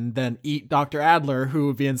cage and then eat Dr. Adler, who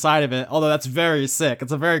would be inside of it. Although that's very sick.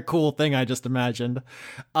 It's a very cool thing I just imagined.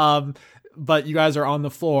 But you guys are on the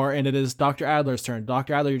floor, and it is Dr. Adler's turn.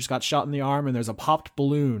 Dr. Adler, you just got shot in the arm, and there's a popped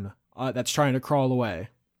balloon that's trying to crawl away.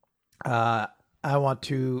 I want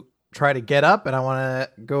to try to get up, and I want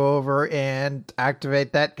to go over and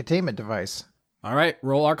activate that containment device. All right,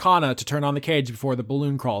 roll Arcana to turn on the cage before the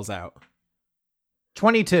balloon crawls out.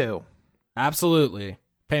 22. Absolutely.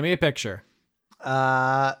 Paint me a picture.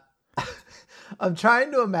 I'm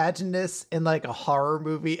trying to imagine this in like a horror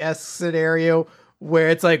movie-esque scenario where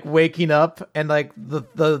it's like waking up and like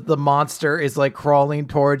the monster is like crawling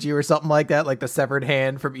towards you or something like that, like the severed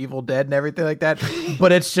hand from Evil Dead and everything like that.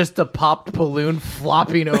 But it's just a popped balloon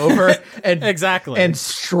flopping over and Exactly. and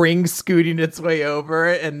string scooting its way over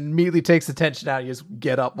and immediately takes attention out. You just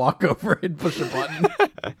get up, walk over, and push a button.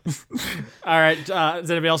 All right.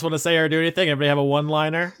 Does anybody else want to say or do anything? Anybody have a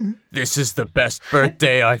one-liner? This is the best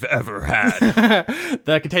birthday I've ever had.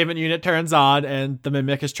 The containment unit turns on, and the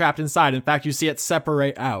Mimic is trapped inside. In fact, you see it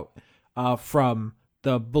separate out from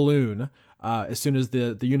the balloon as soon as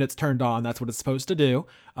the unit's turned on. That's what it's supposed to do.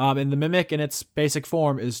 And the Mimic in its basic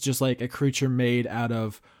form is just like a creature made out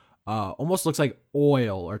of almost looks like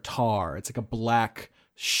oil or tar. It's like a black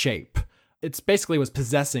shape. It's basically was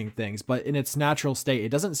possessing things, but in its natural state, it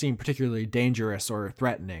doesn't seem particularly dangerous or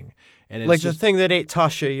threatening. And it's Like just... the thing that ate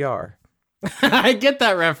Tasha Yar. I get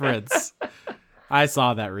that reference. I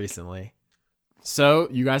saw that recently. So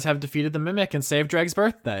you guys have defeated the Mimic and saved Dreg's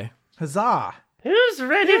birthday. Huzzah! Who's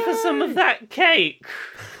ready for some of that cake?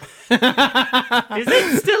 Is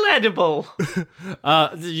it still edible?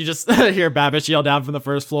 You just hear Babish yell down from the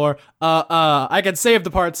first floor. I can save the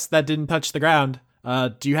parts that didn't touch the ground.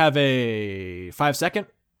 Do you have a 5-second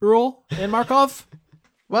rule in Markov?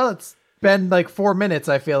 Well, it's been like 4 minutes,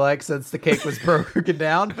 I feel like, since the cake was broken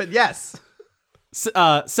down, but yes.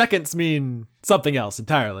 Seconds mean something else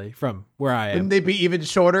entirely from where I am. Wouldn't they be even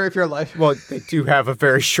shorter if your life... Well, they do have a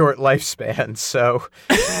very short lifespan, so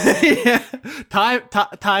Yeah.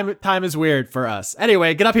 Time is weird for us.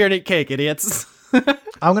 Anyway, get up here and eat cake, idiots.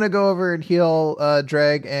 I'm going to go over and heal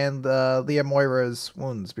Dreg and Leah Moira's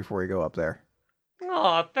wounds before we go up there.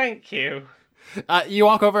 Oh, thank you. You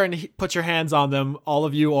walk over and put your hands on them. All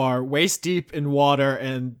of you are waist deep in water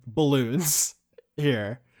and balloons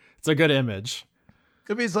here. It's a good image.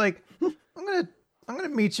 He's like, I'm gonna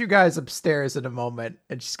meet you guys upstairs in a moment,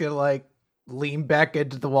 and she's gonna like lean back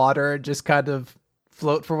into the water and just kind of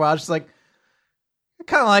float for a while. She's like, I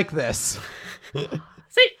kind of like this.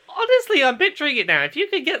 See, honestly, I'm picturing it now. If you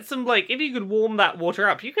could get some, like, if you could warm that water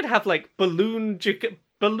up, you could have, like, balloon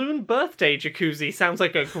birthday jacuzzi. Sounds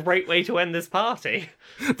like a great way to end this party.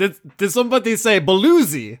 Did somebody say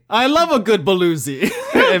baloozy? I love a good baloozy.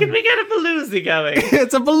 How can we get a baloozy going?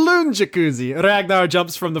 It's a balloon jacuzzi. Ragnar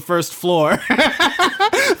jumps from the first floor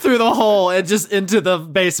through the hole and just into the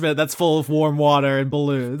basement that's full of warm water and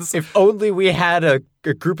balloons. if only we had a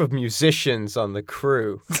group of musicians on the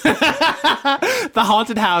crew. The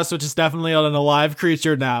haunted house, which is definitely an alive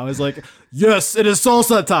creature now, is like, yes, it is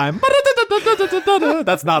salsa time.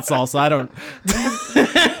 That's not salsa. I don't.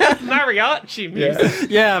 Mariachi music.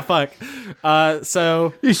 Yeah, fuck.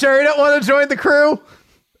 So You sure you don't want to join the crew?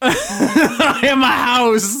 I am a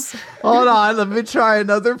house. Hold on, let me try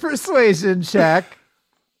another persuasion check.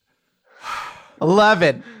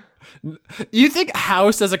 11. You think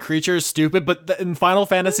house as a creature is stupid, but in Final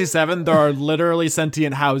Fantasy VII, there are literally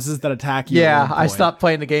sentient houses that attack you. Yeah, at one I point. stopped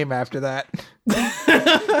playing the game after that.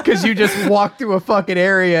 Because you just walk through a fucking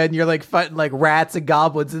area and you're like fighting like rats and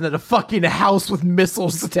goblins, and then a fucking house with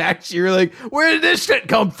missiles attacks you. You're like, where did this shit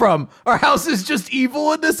come from? Our house is just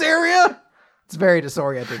evil in this area? It's very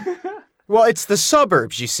disorienting. Well, it's the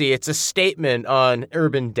suburbs, you see. It's a statement on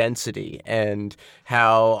urban density and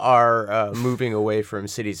how our moving away from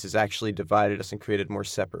cities has actually divided us and created more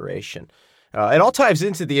separation. It all ties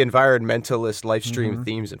into the environmentalist life stream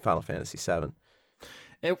themes in Final Fantasy VII.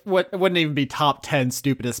 It wouldn't even be top 10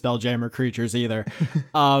 stupidest Spelljammer creatures either.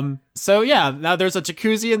 So yeah, now there's a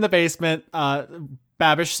jacuzzi in the basement.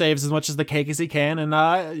 Babish saves as much as the cake as he can,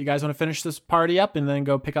 and you guys want to finish this party up and then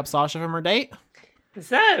go pick up Sasha from her date?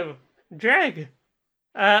 So, Dreg,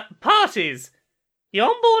 parties. You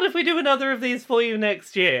on board if we do another of these for you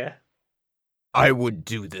next year? I would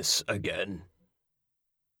do this again.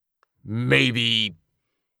 Maybe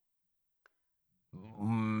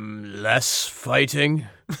less fighting.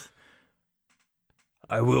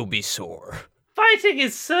 I will be sore. Fighting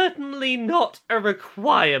is certainly not a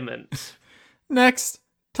requirement. Next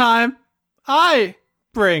time, I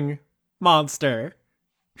bring monster.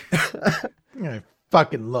 I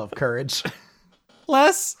fucking love courage.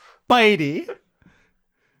 Less bitey.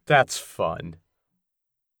 That's fun.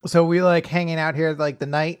 So we like hanging out here like the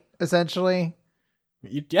night, essentially.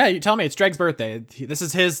 You tell me it's Dreg's birthday. This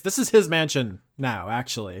is his mansion now,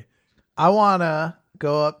 actually. I wanna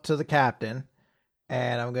go up to the captain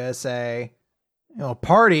and I'm gonna say,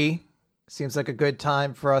 party seems like a good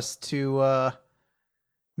time for us to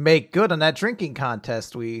make good on that drinking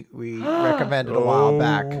contest we recommended a while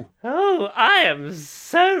back. Oh, I am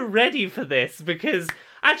so ready for this because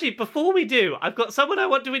actually, before we do, I've got someone I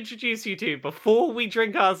want to introduce you to before we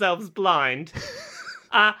drink ourselves blind.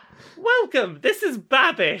 Welcome, this is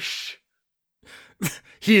Babish.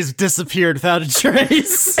 He's disappeared without a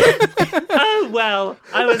trace. Oh, well,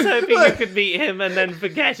 I was hoping you could meet him and then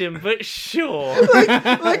forget him, but sure.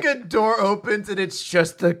 Like a door opens and it's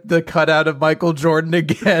just the cutout of Michael Jordan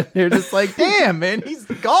again. You're just like, damn, man, he's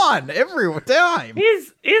gone every time.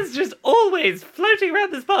 He's just always floating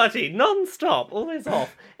around this party, non-stop, always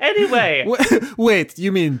off. Anyway. Wait,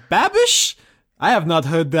 you mean Babish? I have not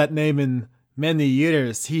heard that name in many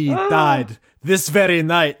years. He died this very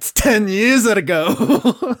night, 10 years ago.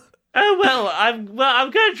 Oh, well, I'm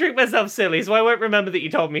going to drink myself silly, so I won't remember that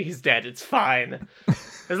you told me he's dead. It's fine.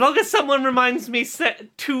 As long as someone reminds me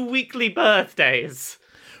 2 weekly birthdays.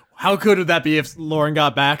 How good would that be if Lauren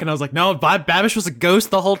got back and I was like, no, Babish was a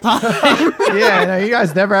ghost the whole time? Yeah, no, you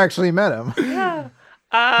guys never actually met him. So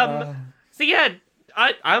yeah,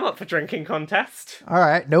 I'm up for drinking contest. All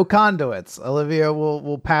right, no conduits. Olivia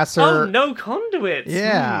will pass her. Oh, no conduits.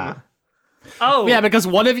 Yeah. Oh, Yeah, because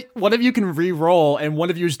one of you can re-roll, and one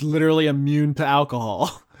of you is literally immune to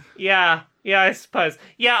alcohol. yeah, I suppose.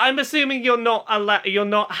 Yeah, I'm assuming you're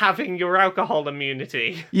not having your alcohol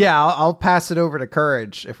immunity. Yeah, I'll pass it over to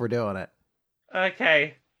Courage if we're doing it.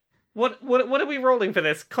 Okay. What are we rolling for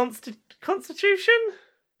this? Constitution?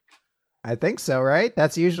 I think so, right?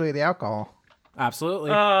 That's usually the alcohol.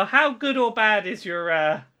 Absolutely. How good or bad is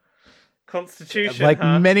your constitution? Like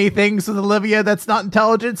huh? many things with Olivia that's not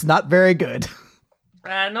intelligence, not very good.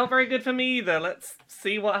 Not very good for me either. Let's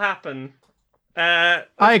see what happened.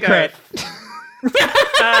 I crit.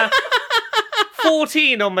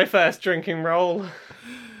 14 on my first drinking roll.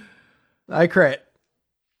 I crit.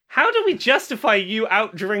 How do we justify you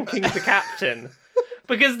out drinking the captain?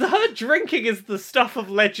 Because her drinking is the stuff of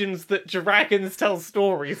legends that dragons tell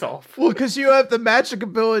stories of. Well, because you have the magic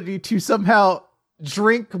ability to somehow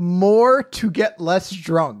drink more to get less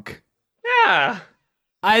drunk. Yeah.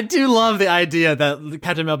 I do love the idea that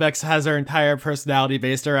Captain Melbeck has her entire personality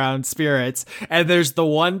based around spirits, and there's the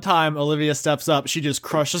one time Olivia steps up, she just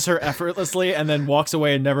crushes her effortlessly and then walks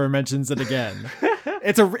away and never mentions it again.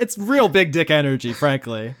 It's real big dick energy,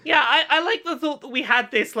 frankly. Yeah, I like the thought that we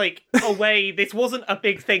had this, like, away. This wasn't a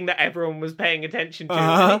big thing that everyone was paying attention to.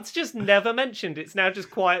 And it's just never mentioned. It's now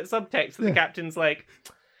just quiet subtext. And the captain's like,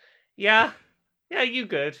 yeah, you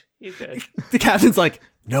good. The captain's like,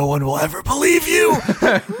 no one will ever believe you.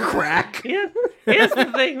 Crack. Yeah. Here's the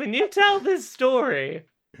thing, when you tell this story,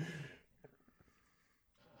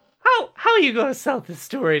 how are you going to sell this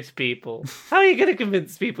story to people? How are you going to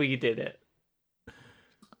convince people you did it?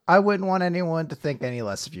 I wouldn't want anyone to think any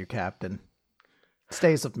less of you, Captain.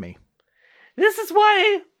 Stays with me. This is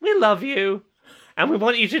why we love you. And we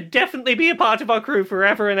want you to definitely be a part of our crew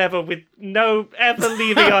forever and ever with no ever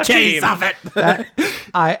leaving our team. Of it. That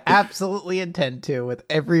I absolutely intend to with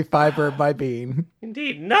every fiber of my being.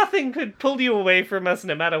 Indeed, nothing could pull you away from us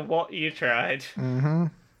no matter what you tried. Mm-hmm.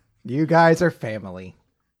 You guys are family.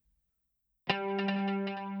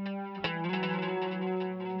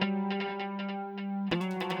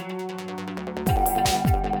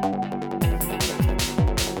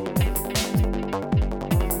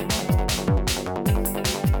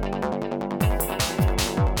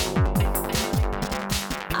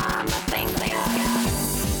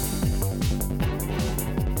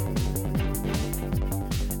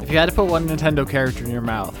 If you had to put one Nintendo character in your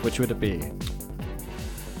mouth, which would it be?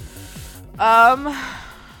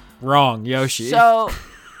 Wrong, Yoshi. So,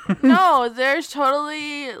 no, there's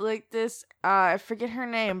totally like this. I forget her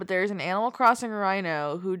name, but there's an Animal Crossing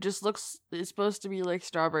rhino who just is supposed to be like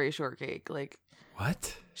strawberry shortcake. Like,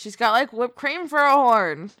 What? she's got like whipped cream for a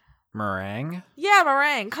horn. Meringue? Yeah,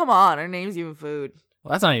 meringue. Come on, her name's even food.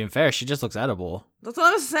 Well, that's not even fair. She just looks edible. That's what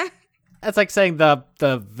I was saying. That's like saying the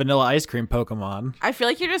vanilla ice cream Pokemon. I feel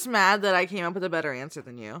like you're just mad that I came up with a better answer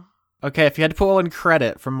than you. Okay, if you had to put one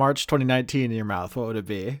credit from March 2019 in your mouth, what would it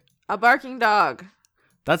be? A barking dog.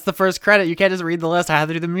 That's the first credit. You can't just read the list. I have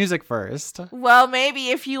to do the music first. Well, maybe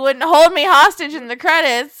if you wouldn't hold me hostage in the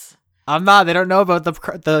credits. I'm not. They don't know about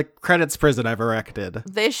the credits prison I've erected.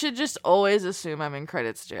 They should just always assume I'm in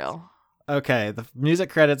credits jail. Okay, the music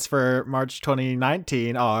credits for March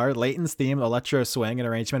 2019 are Layton's theme, Electro Swing, an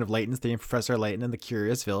arrangement of Layton's theme, Professor Layton and the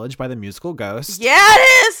Curious Village by the Musical Ghost. Yeah,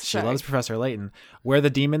 it is! She loves Professor Layton. Where the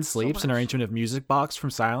Demon Sleeps, an much. arrangement of Music Box from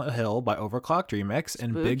Silent Hill by Overclocked Remix,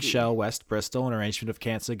 and Big Spooky. Shell West Bristol, an arrangement of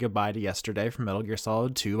Can't Say Goodbye to Yesterday from Metal Gear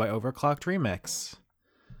Solid 2 by Overclocked Remix.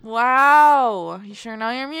 Wow, you sure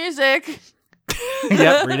know your music.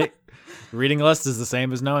 Yep, reading a list is the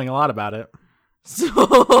same as knowing a lot about it. So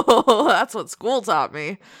that's what school taught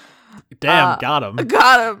me. Damn, got him.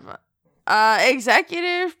 Got him.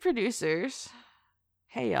 Executive producers.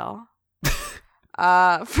 Hey y'all.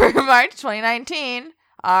 For March 2019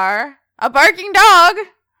 are A Barking Dog.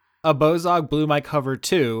 A Bozog Blew My Cover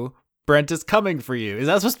 2, Brent is Coming for You. Is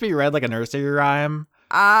that supposed to be read like a nursery rhyme?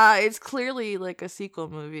 It's clearly like a sequel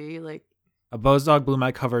movie. Like A Bozog Blew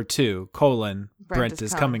My Cover 2, Brent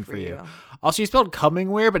is Coming for You. Also, you spelled coming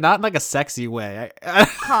weird, but not in like a sexy way.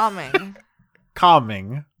 Calming.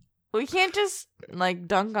 Calming. We can't just like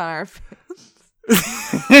dunk on our fans.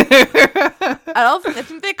 I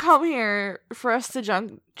think they come here for us to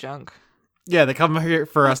junk. Yeah, they come here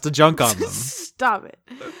for us to junk on them. Stop it.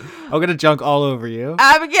 I'm gonna junk all over you.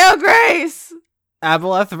 Abigail Grace.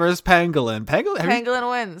 Aboleth versus Pangolin. Pangolin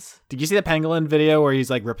wins. Did you see the Pangolin video where he's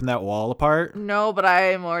like ripping that wall apart? No, but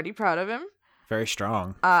I am already proud of him. Very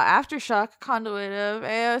strong. Aftershock, conduit of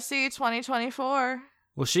AOC 2024.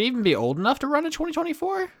 Will she even be old enough to run in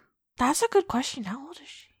 2024? That's a good question. How old is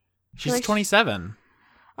she? She's like 27.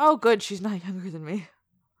 Oh, good. She's not younger than me.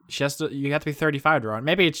 She has to. You have to be 35 to run.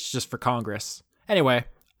 Maybe it's just for Congress. Anyway,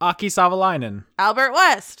 Aki Savalainen, Albert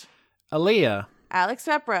West. Aaliyah, Alex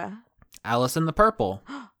Pepra. Alice in the Purple.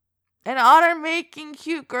 An otter making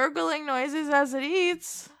cute gurgling noises as it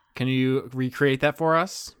eats. Can you recreate that for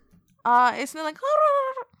us? It's not like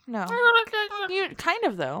no. You kind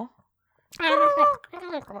of though.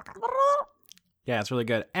 Yeah, it's really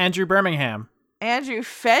good. Andrew Birmingham. Andrew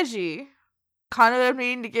Feggie. Conduit of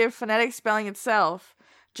needing to give phonetic spelling itself.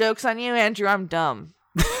 Joke's on you, Andrew. I'm dumb.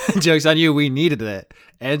 Joke's on you. We needed it.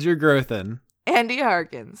 Andrew Grothin. Andy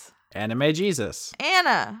Harkins. Anime Jesus.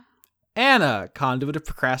 Anna. Anna, conduit of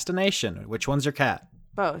procrastination. Which one's your cat?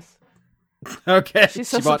 Both. Okay. She's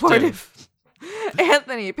so she bought two. supportive.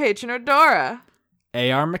 Anthony, patron of Dora.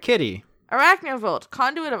 A.R. McKitty. Arachnovolt,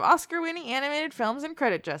 conduit of Oscar-winning animated films and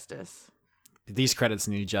credit justice. These credits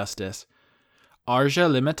need justice. Arja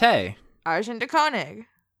Limite. Arjun de Koenig.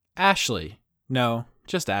 Ashley. No,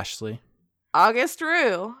 just Ashley. August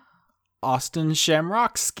Rue. Austin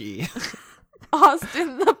Shamrocksky.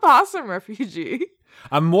 Austin the Possum Refugee.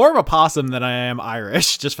 I'm more of a possum than I am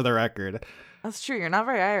Irish, just for the record. That's true, you're not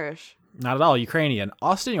very Irish. Not at all. Ukrainian.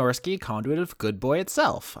 Austin Yorsky, conduit of Good Boy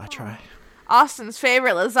itself. I try. Austin's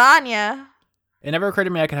favorite lasagna. It never occurred to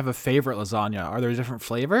me I could have a favorite lasagna. Are there different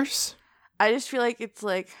flavors? I just feel like it's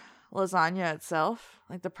like lasagna itself.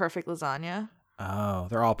 Like the perfect lasagna. Oh,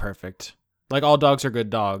 they're all perfect. Like all dogs are good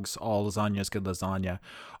dogs. All lasagna is good lasagna.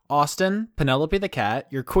 Austin, Penelope the cat,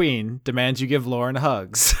 your queen, demands you give Lauren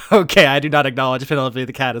hugs. Okay, I do not acknowledge Penelope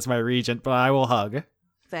the cat as my regent, but I will hug.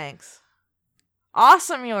 Thanks.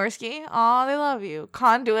 Awesome, Yorsky. Aw, they love you.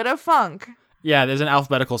 Conduit of funk. Yeah, there's an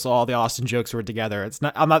alphabetical, so all the Austin jokes were together.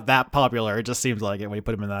 I'm not that popular. It just seems like it when you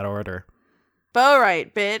put them in that order.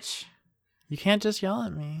 Bowright, bitch. You can't just yell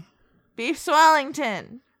at me. Beef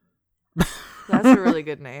Swellington. That's a really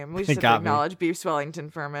good name. We just have to acknowledge Beef Swellington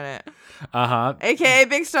for a minute. Uh-huh. AKA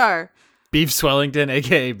Big Star. Beef Swellington,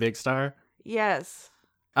 a.k.a. Big Star. Yes.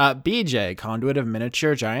 BJ, conduit of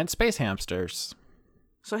miniature giant space hamsters.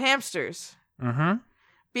 So hamsters. Mm-hmm.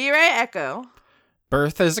 B-Ray Echo.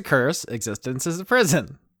 Birth is a curse, existence is a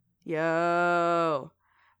prison. Yo.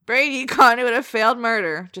 Brady, conduit of failed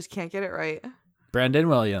murder. Just can't get it right. Brendan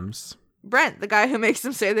Williams. Brent, the guy who makes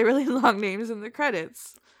them say the really long names in the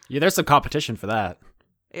credits. Yeah, there's some competition for that.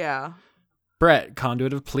 Yeah. Brett,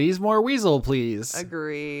 conduit of please more weasel, please.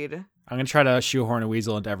 Agreed. I'm going to try to shoehorn a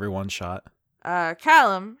weasel into every one shot.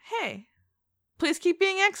 Callum, hey. Please keep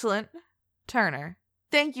being excellent. Turner.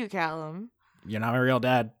 Thank you, Callum. You're not my real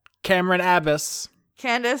dad. Cameron Abbas.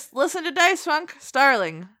 Candace, listen to Dice Funk.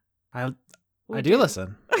 Starling. I do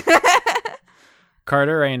listen.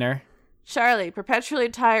 Carter Rayner. Charlie, perpetually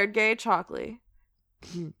tired gay chocolate.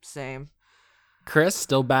 Same. Chris,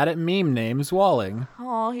 still bad at meme names, Walling.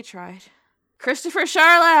 Oh, he tried. Christopher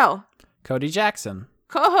Charlow. Cody Jackson.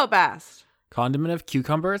 Coho Bast. Condiment of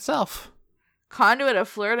cucumber itself. Conduit of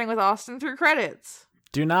flirting with Austin through credits.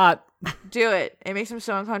 Do not. Do it. It makes him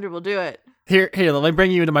so uncomfortable. Do it. Here, let me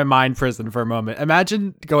bring you into my mind prison for a moment.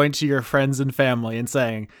 Imagine going to your friends and family and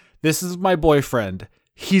saying, "This is my boyfriend.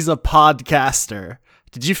 He's a podcaster."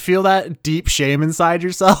 Did you feel that deep shame inside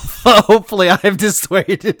yourself? Hopefully I've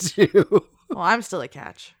dissuaded you. Well, I'm still a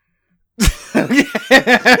catch. That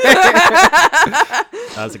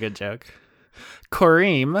was a good joke.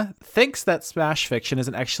 Kareem thinks that Smash Fiction is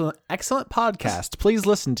an excellent podcast. Please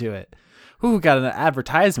listen to it. Ooh, got an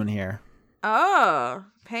advertisement here. Oh,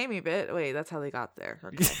 pay me, bit. Wait, that's how they got there.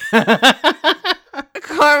 Okay.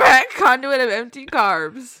 Correct. Conduit of empty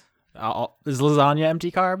carbs. Is lasagna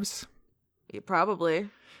empty carbs? Yeah, probably.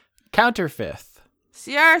 Counterfeit.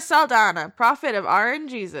 Ciara Saldana, prophet of RN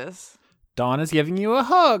Jesus. Dawn is giving you a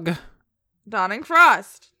hug. Dawning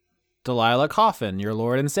Frost. Delilah Coffin, your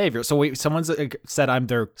Lord and Savior. So wait, someone's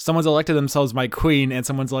said someone's elected themselves my queen and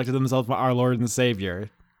someone's elected themselves our Lord and Savior.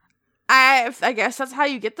 I guess that's how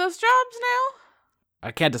you get those jobs now?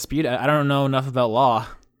 I can't dispute it. I don't know enough about law.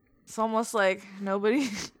 It's almost like nobody...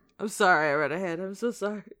 I'm sorry, I read ahead. I'm so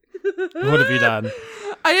sorry. What have you done?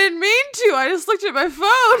 I didn't mean to. I just looked at my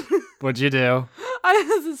phone. What'd you do? I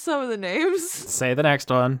this some of the names. Say the next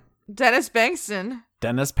one. Dennis Bankston.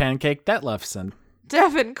 Dennis Pancake Detlefson.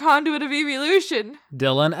 Devin, conduit of evolution.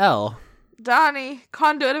 Dylan L. Donnie,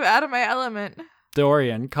 conduit of out of my element.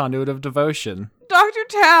 Dorian, conduit of devotion. Dr.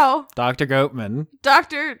 Tao. Dr. Goatman.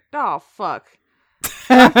 Dr. Oh, fuck.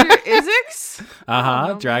 Dr. Isix? Uh-huh.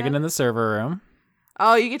 Oh, Dragon man. in the server room.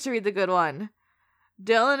 Oh, you get to read the good one.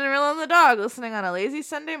 Dylan and Rilla and the dog listening on a lazy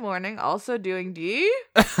Sunday morning, also doing D.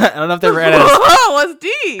 I don't know if they ran out of What's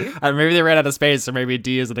D? maybe they ran out of space, or maybe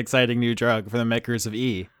D is an exciting new drug for the makers of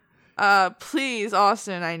E. Please,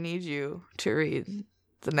 Austin, I need you to read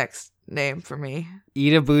the next name for me.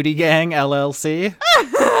 Eat a Booty Gang LLC.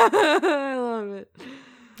 I love it.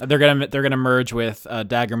 They're gonna merge with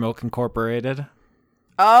Dagger Milk Incorporated.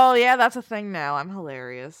 Oh, yeah, that's a thing now. I'm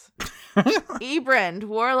hilarious. Ebrand,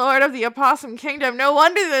 warlord of the Opossum Kingdom. No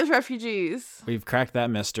wonder there's refugees. We've cracked that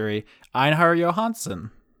mystery. Einar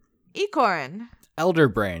Johansson. Ecorin.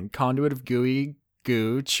 Elderbrain, conduit of gooey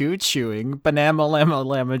goo, chewing, banana llama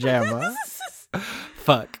llama jamma.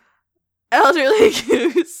 Fuck. Elderly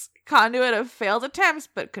Goose, conduit of failed attempts,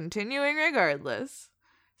 but continuing regardless.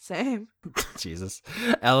 Same. Jesus.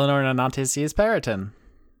 Eleanor Nanantes Periton.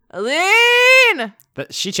 Aline!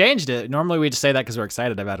 But she changed it. Normally we just say that because we're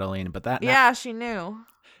excited about Aline, but that... Yeah, she knew.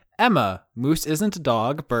 Emma. Moose isn't a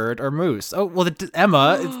dog, bird, or moose. Oh, well,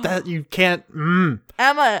 Emma, it's that you can't...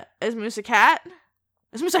 Emma, is Moose a cat?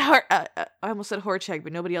 Is Moose a I almost said Horcheg,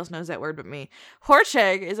 but nobody else knows that word but me.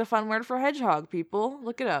 Horcheg is a fun word for hedgehog, people.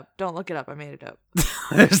 Look it up. Don't look it up. I made it up.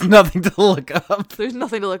 There's nothing to look up. There's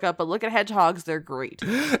nothing to look up, but look at hedgehogs. They're great.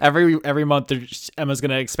 Every month, Emma's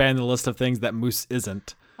going to expand the list of things that moose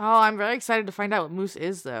isn't. Oh, I'm very excited to find out what moose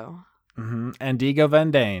is, though. Andigo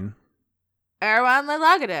Vendane. Erwan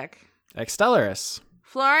Lelagadek. Extellaris.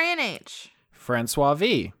 Florian H. Francois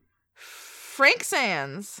V. Frank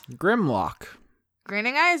Sands. Grimlock.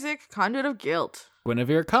 Grinning Isaac, conduit of guilt.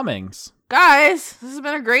 Guinevere Cummings. Guys, this has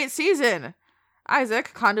been a great season.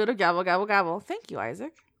 Isaac, conduit of gabble, gabble, gabble. Thank you,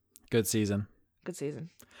 Isaac. Good season. Good season.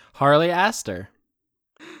 Harley Astor.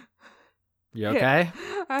 You okay?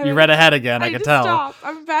 Yeah, You read ahead again, I could tell. Stop.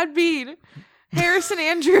 I'm a bad bean. Harrison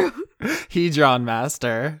Andrew. Hedron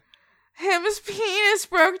Master. Him's penis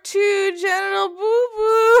broke too. Genital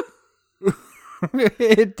boo-boo.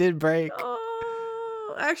 It did break.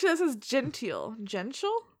 Oh, actually, that says genteel.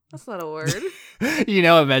 Gential? That's not a word. You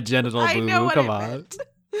know it meant genital I boo. know what Come it on. meant.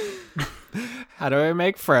 How do I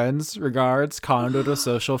make friends? Regards, conduit of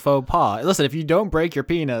social faux pas. Listen, if you don't break your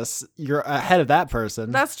penis, you're ahead of that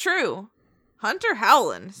person. That's true. Hunter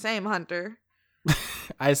Howland. Same Hunter.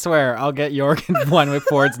 I swear, I'll get York and Wenwick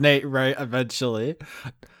Ford's Nate right eventually.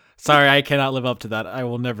 Sorry, I cannot live up to that. I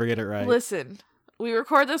will never get it right. Listen, we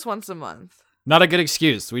record this once a month. Not a good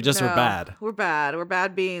excuse. We just were No, bad. We're bad. We're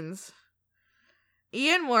bad beans.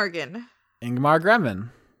 Ian Morgan. Ingmar Gremmen.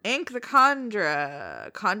 Ink the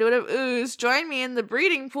conduit of ooze. Join me in the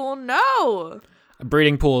breeding pool. No. A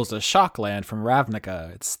breeding pool is a shockland from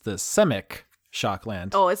Ravnica. It's the Simic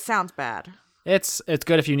shockland. Oh, it sounds bad. It's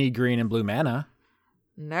good if you need green and blue mana.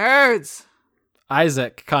 Nerds.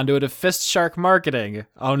 Isaac, conduit of Fist Shark Marketing.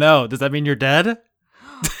 Oh no, does that mean you're dead?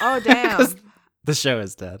 Oh, damn. The show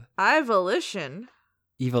is dead. Ivolition.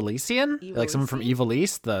 Evilisian? Like someone from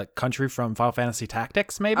Evilise, the country from Final Fantasy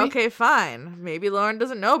Tactics, maybe? Okay, fine. Maybe Lauren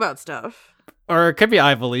doesn't know about stuff. Or it could be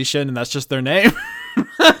Ivolition, and that's just their name.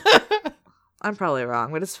 I'm probably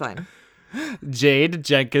wrong, but it's fine. Jade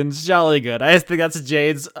Jenkins Jollygood. I think that's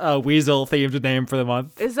Jade's weasel-themed name for the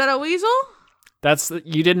month. Is that a weasel?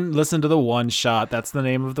 You didn't listen to the one shot. That's the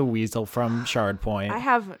name of the weasel from Shard Point. I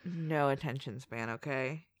have no attention span,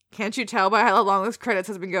 okay? Can't you tell by how long this credits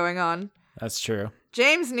has been going on? That's true.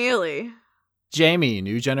 James Neely. Jamie,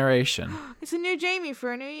 New Generation. It's a new Jamie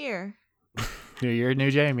for a new year. New year, new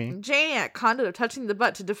Jamie. Janiac, conduit of touching the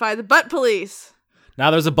butt to defy the butt police.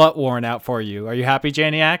 Now there's a butt warrant out for you. Are you happy,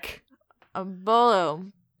 Janiac? A bolo.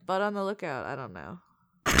 Butt on the lookout. I don't know.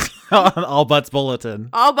 All Butts Bulletin.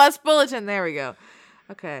 All butts bulletin. There we go.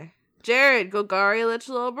 Okay. Jared, Golgari Lich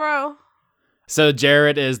little bro. So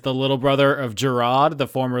Jared is the little brother of Gerard, the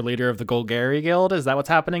former leader of the Golgari Guild. Is that what's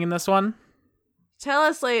happening in this one? Tell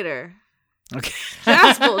us later. Okay.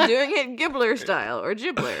 Jaspel doing it Gibbler style or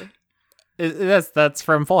Gibbler. That's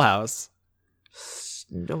from Full House.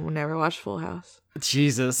 Don't never watch Full House.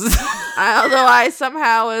 Jesus. Although I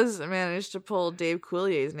somehow managed to pull Dave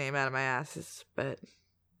Coulier's name out of my asses, but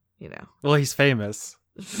you know. Well, he's famous.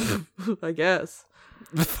 I guess.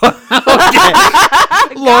 Okay.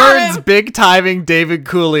 Lauren's big timing David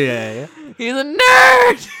Coulier. He's a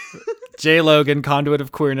nerd. Jay Logan, conduit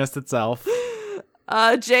of queerness itself.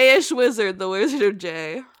 Jayish Wizard, the Wizard of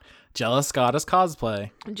Jay. Jealous Goddess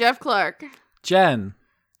cosplay. Jeff Clark. Jen.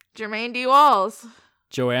 Jermaine D. Walls.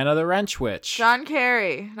 Joanna the Wrench Witch. John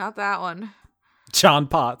Kerry. Not that one. John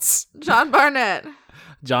Potts. John Barnett.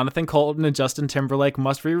 Jonathan Colton and Justin Timberlake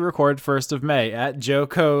must re-record 1st of May at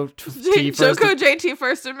Joko T. Joko JT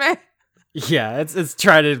 1st of May. Yeah, it's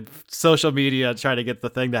trying to social media try to get the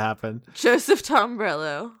thing to happen. Joseph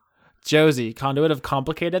Tombrello. Josie, conduit of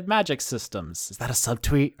complicated magic systems. Is that a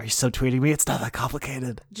subtweet? Are you subtweeting me? It's not that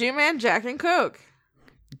complicated. G-Man, Jack and Coke.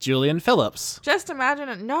 Julian Phillips. Just imagine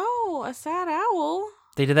a sad owl.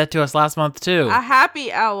 They did that to us last month too. A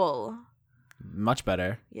happy owl. Much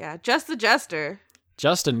better. Yeah, Just the Jester.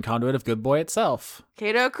 Justin, conduit of Good Boy itself.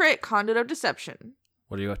 Kato Crit, conduit of deception.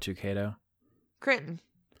 What are you up to, Kato? Critton.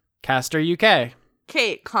 Caster UK.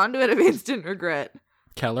 Kate, conduit of instant regret.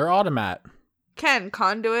 Keller Automat. Ken,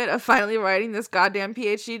 conduit of finally writing this goddamn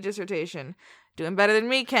PhD dissertation. Doing better than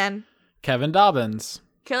me, Ken. Kevin Dobbins.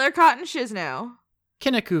 Killer Cotton Shizno.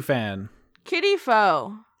 Kinniku fan. Kitty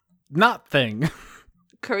Foe. Not thing.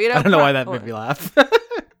 Corito I don't know why that made me laugh.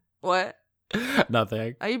 What?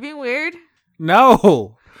 Nothing. Are you being weird?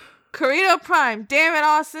 No. Corito Prime. Damn it,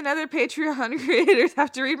 Austin. Other Patreon creators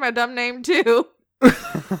have to read my dumb name too.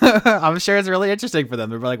 I'm sure it's really interesting for them.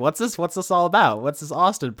 They're like, what's this all about? What's this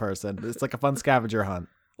Austin person? It's like a fun scavenger hunt.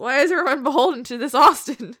 Why is everyone beholden to this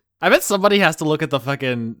Austin? I bet somebody has to look at the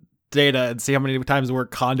fucking data and see how many times the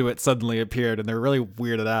word conduit suddenly appeared, and they're really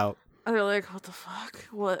weirded out. They're like, what the fuck?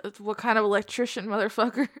 What kind of electrician,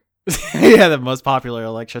 motherfucker? Yeah, the most popular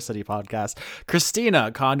electricity podcast.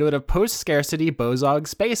 Christina, conduit of post-scarcity Bozog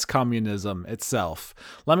space communism itself.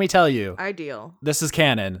 Let me tell you, Ideal. this is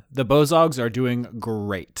canon. The Bozogs are doing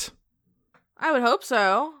great. I would hope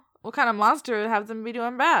so. What kind of monster would have them be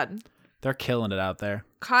doing bad? They're killing it out there.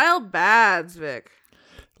 Kyle Badsvik.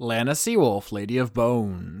 Lana Seawolf, Lady of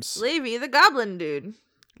Bones. Levy the Goblin Dude.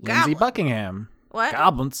 Lindsay Goblin. Buckingham. What?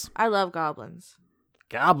 Goblins. I love goblins.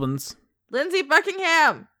 Goblins. Lindsay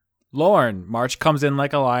Buckingham. Lorne. March comes in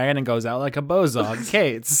like a lion and goes out like a bozog.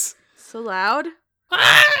 Kates. So loud.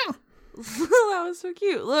 That was so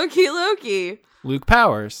cute. Loki. Luke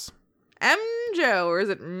Powers. M. Joe, or is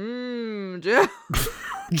it Joe?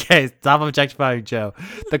 Okay, stop objectifying Joe.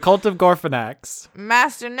 The Cult of Gorfanax.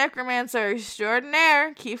 Master Necromancer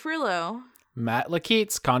Extraordinaire, Kiefer Lowe. Matt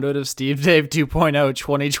Lakeets, conduit of Steve Dave 2.0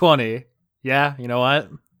 2020. Yeah, you know what?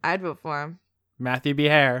 I'd vote for him. Matthew B.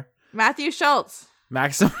 Hare. Matthew Schultz.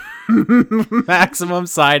 Maximum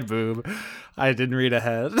side boob. I didn't read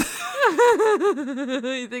ahead.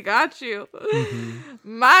 They got you.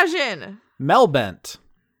 Majin. Mel Bent.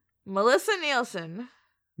 Melissa Nielsen.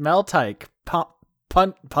 Mel Tyke.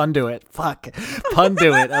 Punduit. Fuck.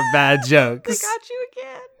 Punduit of bad They jokes. got you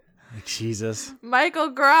again. Jesus. Michael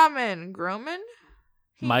Groman. Groman?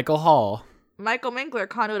 Michael Hall. Michael Minkler,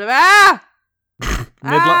 conduit of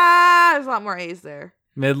there's a lot more A's there.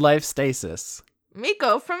 Midlife Stasis.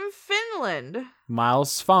 Miko from Finland.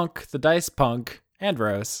 Miles Funk, the Dice Punk, and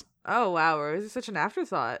Rose. Oh wow, Rose is such an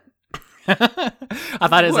afterthought. I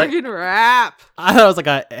thought it was Morgan Rapp. I thought it was like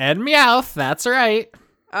a and Meowth, that's right.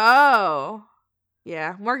 Oh.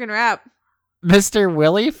 Yeah, Morgan Rapp. Mr.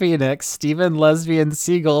 Willie Phoenix, Stephen Lesbian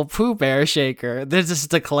Seagull, Pooh Bear Shaker. They're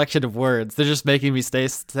just a collection of words. They're just making me say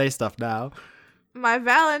stuff now. My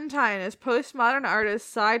Valentine is postmodern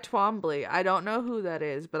artist Cy Twombly. I don't know who that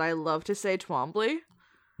is, but I love to say Twombly.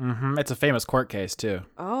 Mm-hmm. It's a famous court case, too.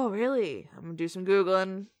 Oh, really? I'm gonna do some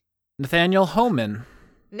Googling. Nathaniel Homan.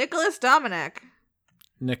 Nicholas Dominic.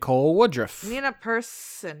 Nicole Woodruff. Nina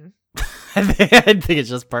Person. I think it's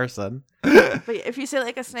just person. But if you say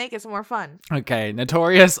like a snake, it's more fun. Okay,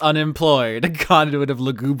 Notorious Unemployed, conduit of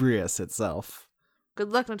Lugubrious itself. Good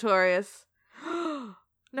luck, Notorious.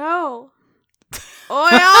 No. Oi,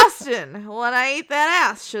 Austin, when I eat that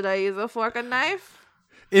ass, should I use a fork and knife?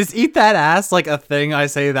 Is eat that ass like a thing I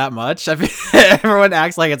say that much? I mean, everyone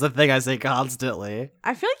acts like it's a thing I say constantly.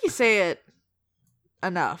 I feel like you say it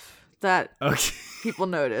enough that Okay. people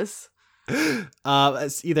notice.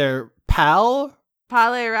 It's either Pal,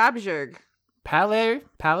 Pale Rabjerg. Paye,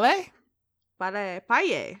 Paye.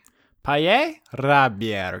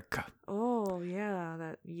 Rabierk. Oh, yeah,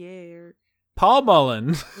 that yeah. Paul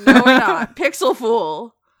Mullen, No, we're not. Pixel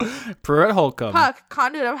Fool. Pruitt Holcomb. Puck,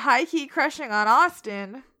 conduit of high-key crushing on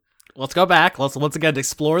Austin. Let's go back. Let's once again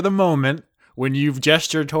explore the moment when you've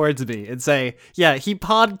gestured towards me and say, yeah, he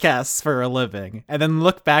podcasts for a living, and then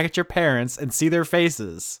look back at your parents and see their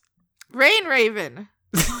faces. Rain Raven.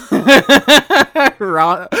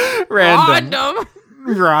 Random.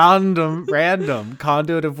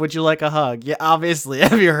 Conduit of Would You Like a Hug? Yeah, obviously.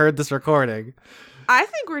 Have you heard this recording? I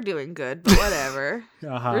think we're doing good, but whatever.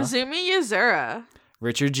 Uh-huh. Razumi Yazura.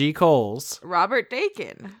 Richard G. Coles. Robert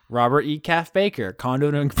Dakin. Robert E. Calf Baker.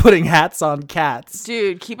 Conduit of Putting Hats on Cats.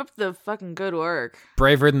 Dude, keep up the fucking good work.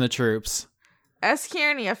 Braver Than the Troops. S.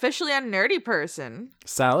 Kearney, officially a nerdy person.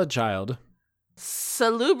 Salad Child.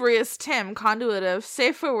 Salubrious Tim, conduit of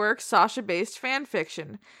safe for work Sasha-based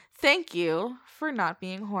fanfiction. Thank you for not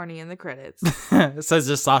being horny in the credits. It says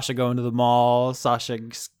just Sasha going to the mall, Sasha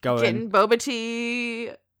going Getting boba tea.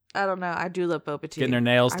 I don't know. I do love boba tea. getting her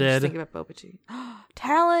nails I'm just did. thinking about boba tea.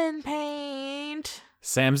 Talon paint.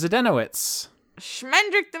 Sam Zdenowitz.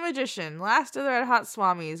 Schmendrick the Magician. Last of the Red Hot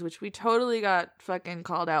Swamis, which we totally got fucking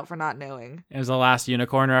called out for not knowing. It was the last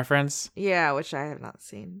unicorn reference. Yeah, which I have not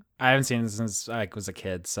seen. I haven't seen it since I was a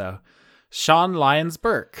kid, so. Sean Lyons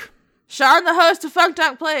Burke. Sean, the host of Funk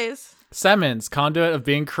Dunk Plays. Simmons, conduit of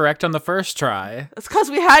being correct on the first try. That's because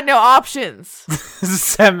we had no options.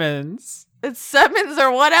 Simmons. It's Simmons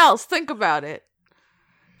or what else? Think about it.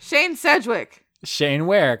 Shane Sedgwick. Shane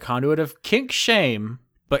Ware, conduit of kink shame,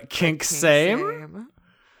 but kink same?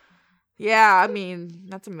 Yeah, I mean,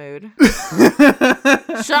 that's a mood.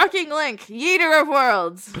 Shocking Link, Yeeter of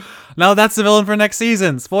Worlds. No, that's the villain for next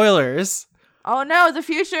season. Spoilers. Oh no, the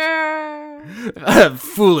future.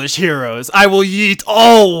 Foolish heroes, I will yeet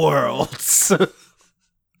all worlds. Sir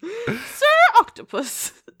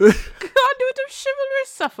Octopus. Conduit of chivalrous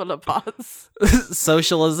cephalopods.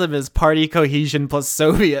 Socialism is party cohesion plus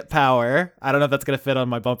Soviet power. I don't know if that's going to fit on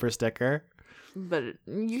my bumper sticker. But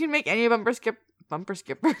you can make any bumper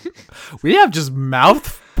skipper. We have just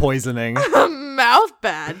mouth poisoning. Mouth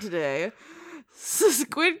bad today.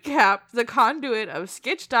 Squidcap, the conduit of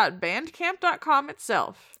sketch.bandcamp.com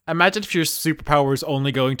itself. Imagine if your superpower was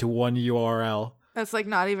only going to one URL. That's like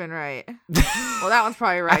not even right. Well, that one's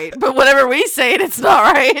probably right. But whatever we say it, it's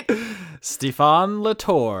not right. Stefan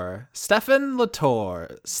Latour. Stefan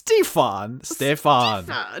Latour. Stefan. Stefan.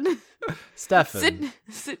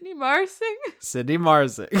 Sydney Marsing? Sydney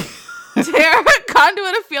Marsing. Tara,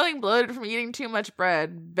 conduit of feeling bloated from eating too much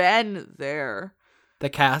bread. Ben there. The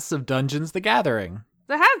cast of Dungeons the Gathering.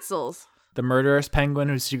 The Hadsels. The murderous penguin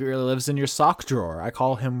who secretly lives in your sock drawer. I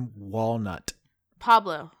call him Walnut.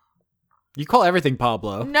 Pablo. You call everything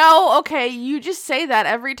Pablo. No, okay, you just say that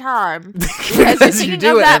every time. Because you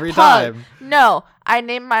do it every time. No, I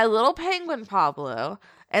named my little penguin Pablo,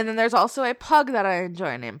 and then there's also a pug that I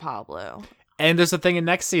enjoy named Pablo. And there's a thing in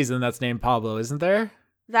next season that's named Pablo, isn't there?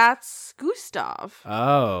 That's Gustav.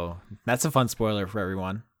 Oh, that's a fun spoiler for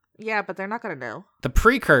everyone. Yeah, but they're not going to know. The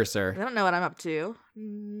precursor. They don't know what I'm up to.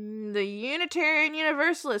 The Unitarian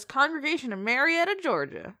Universalist Congregation of Marietta,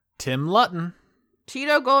 Georgia. Tim Lutton.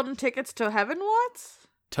 Tito Golden Tickets to Heaven Watts.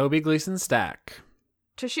 Toby Gleason Stack.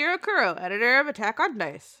 Toshiro Kuro, editor of Attack on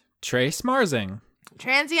Dice. Trace Marsing.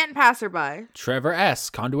 Transient Passerby. Trevor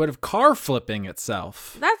S., conduit of car flipping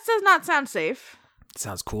itself. That does not sound safe.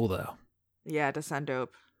 Sounds cool, though. Yeah, it does sound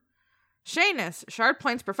dope. Shanus, Shard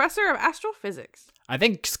Point's professor of astrophysics. I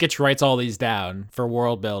think Skitch writes all these down for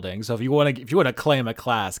world building. So if you want to claim a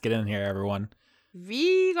class, get in here, everyone.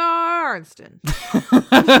 Vigar Arnston.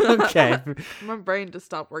 Okay. My brain just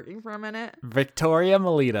stopped working for a minute. Victoria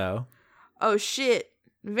Melito. Oh shit.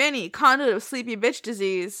 Vinny, conduit of sleepy bitch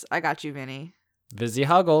disease. I got you, Vinny. Vizzy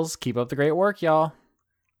Huggles. Keep up the great work, y'all.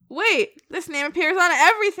 Wait, this name appears on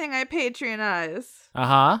everything I patronize.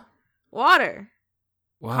 Uh-huh. Water.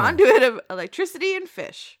 Wow. Conduit of electricity and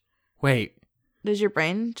fish. Wait. Does your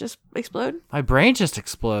brain just explode? My brain just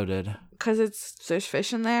exploded. Because there's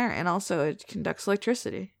fish in there, and also it conducts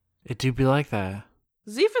electricity. It do be like that.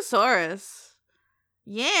 Zephosaurus.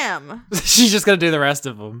 Yam. She's just gonna do the rest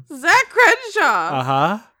of them. Zach Crenshaw.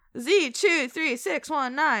 Uh-huh.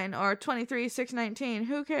 Z23619 or 23619.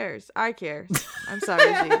 Who cares? I care. I'm sorry,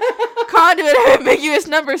 Z. Conduit of ambiguous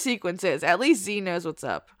number sequences. At least Z knows what's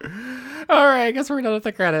up. All right, I guess we're done with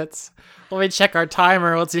the credits. Let me check our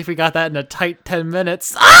timer. Let's see if we got that in a tight 10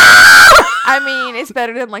 minutes. I mean, it's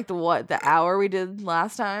better than like the hour we did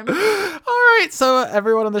last time. All right, so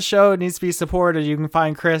everyone on the show needs to be supported. You can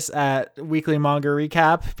find Chris at Weekly Manga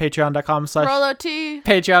Recap, Rolo T.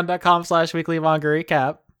 patreon.com/Weekly Manga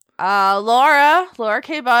Recap. Laura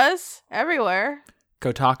K. Buzz, everywhere.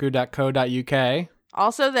 Kotaku.co.uk.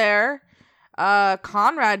 Also there.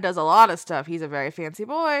 Conrad does a lot of stuff. He's a very fancy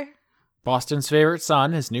boy. Boston's Favorite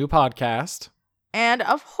Son, his new podcast. And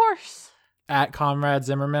of course, At Conrad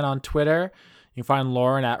Zimmerman on Twitter. You can find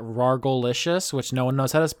Lauren at Rargolicious, which no one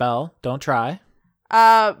knows how to spell. Don't try.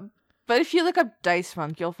 but if you look up Dice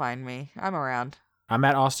Funk, you'll find me. I'm around. I'm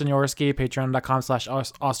at Austin Yorsky,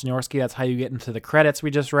 patreon.com/Austin Yorsky. That's how you get into the credits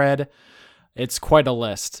we just read. It's quite a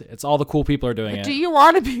list. It's all the cool people are doing it. Do you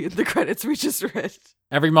want to be in the credits we just read?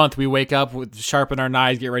 Every month we wake up, sharpen our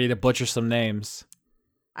knives, get ready to butcher some names.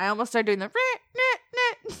 I almost started doing the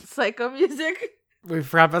psycho music. We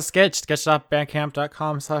forgot about Skitch.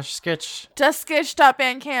 Sketch.bandcamp.com/skitch. Just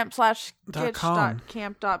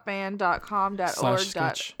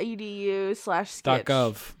skitch.bandcamp/skitch.camp.band.com.org.edu/skitch.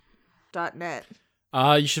 .gov. .net.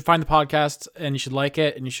 You should find the podcast and you should like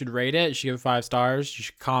it and you should rate it. You should give it 5 stars. You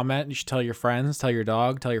should comment. You should tell your friends, tell your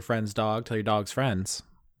dog, tell your friend's dog, tell your dog's friends.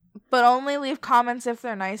 But only leave comments if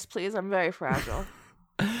they're nice, please. I'm very fragile.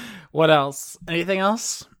 What else? Anything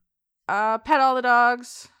else? Pet all the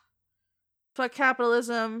dogs. Fuck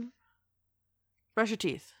capitalism. Brush your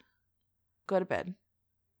teeth. Go to bed.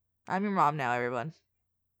 I'm your mom now, everyone.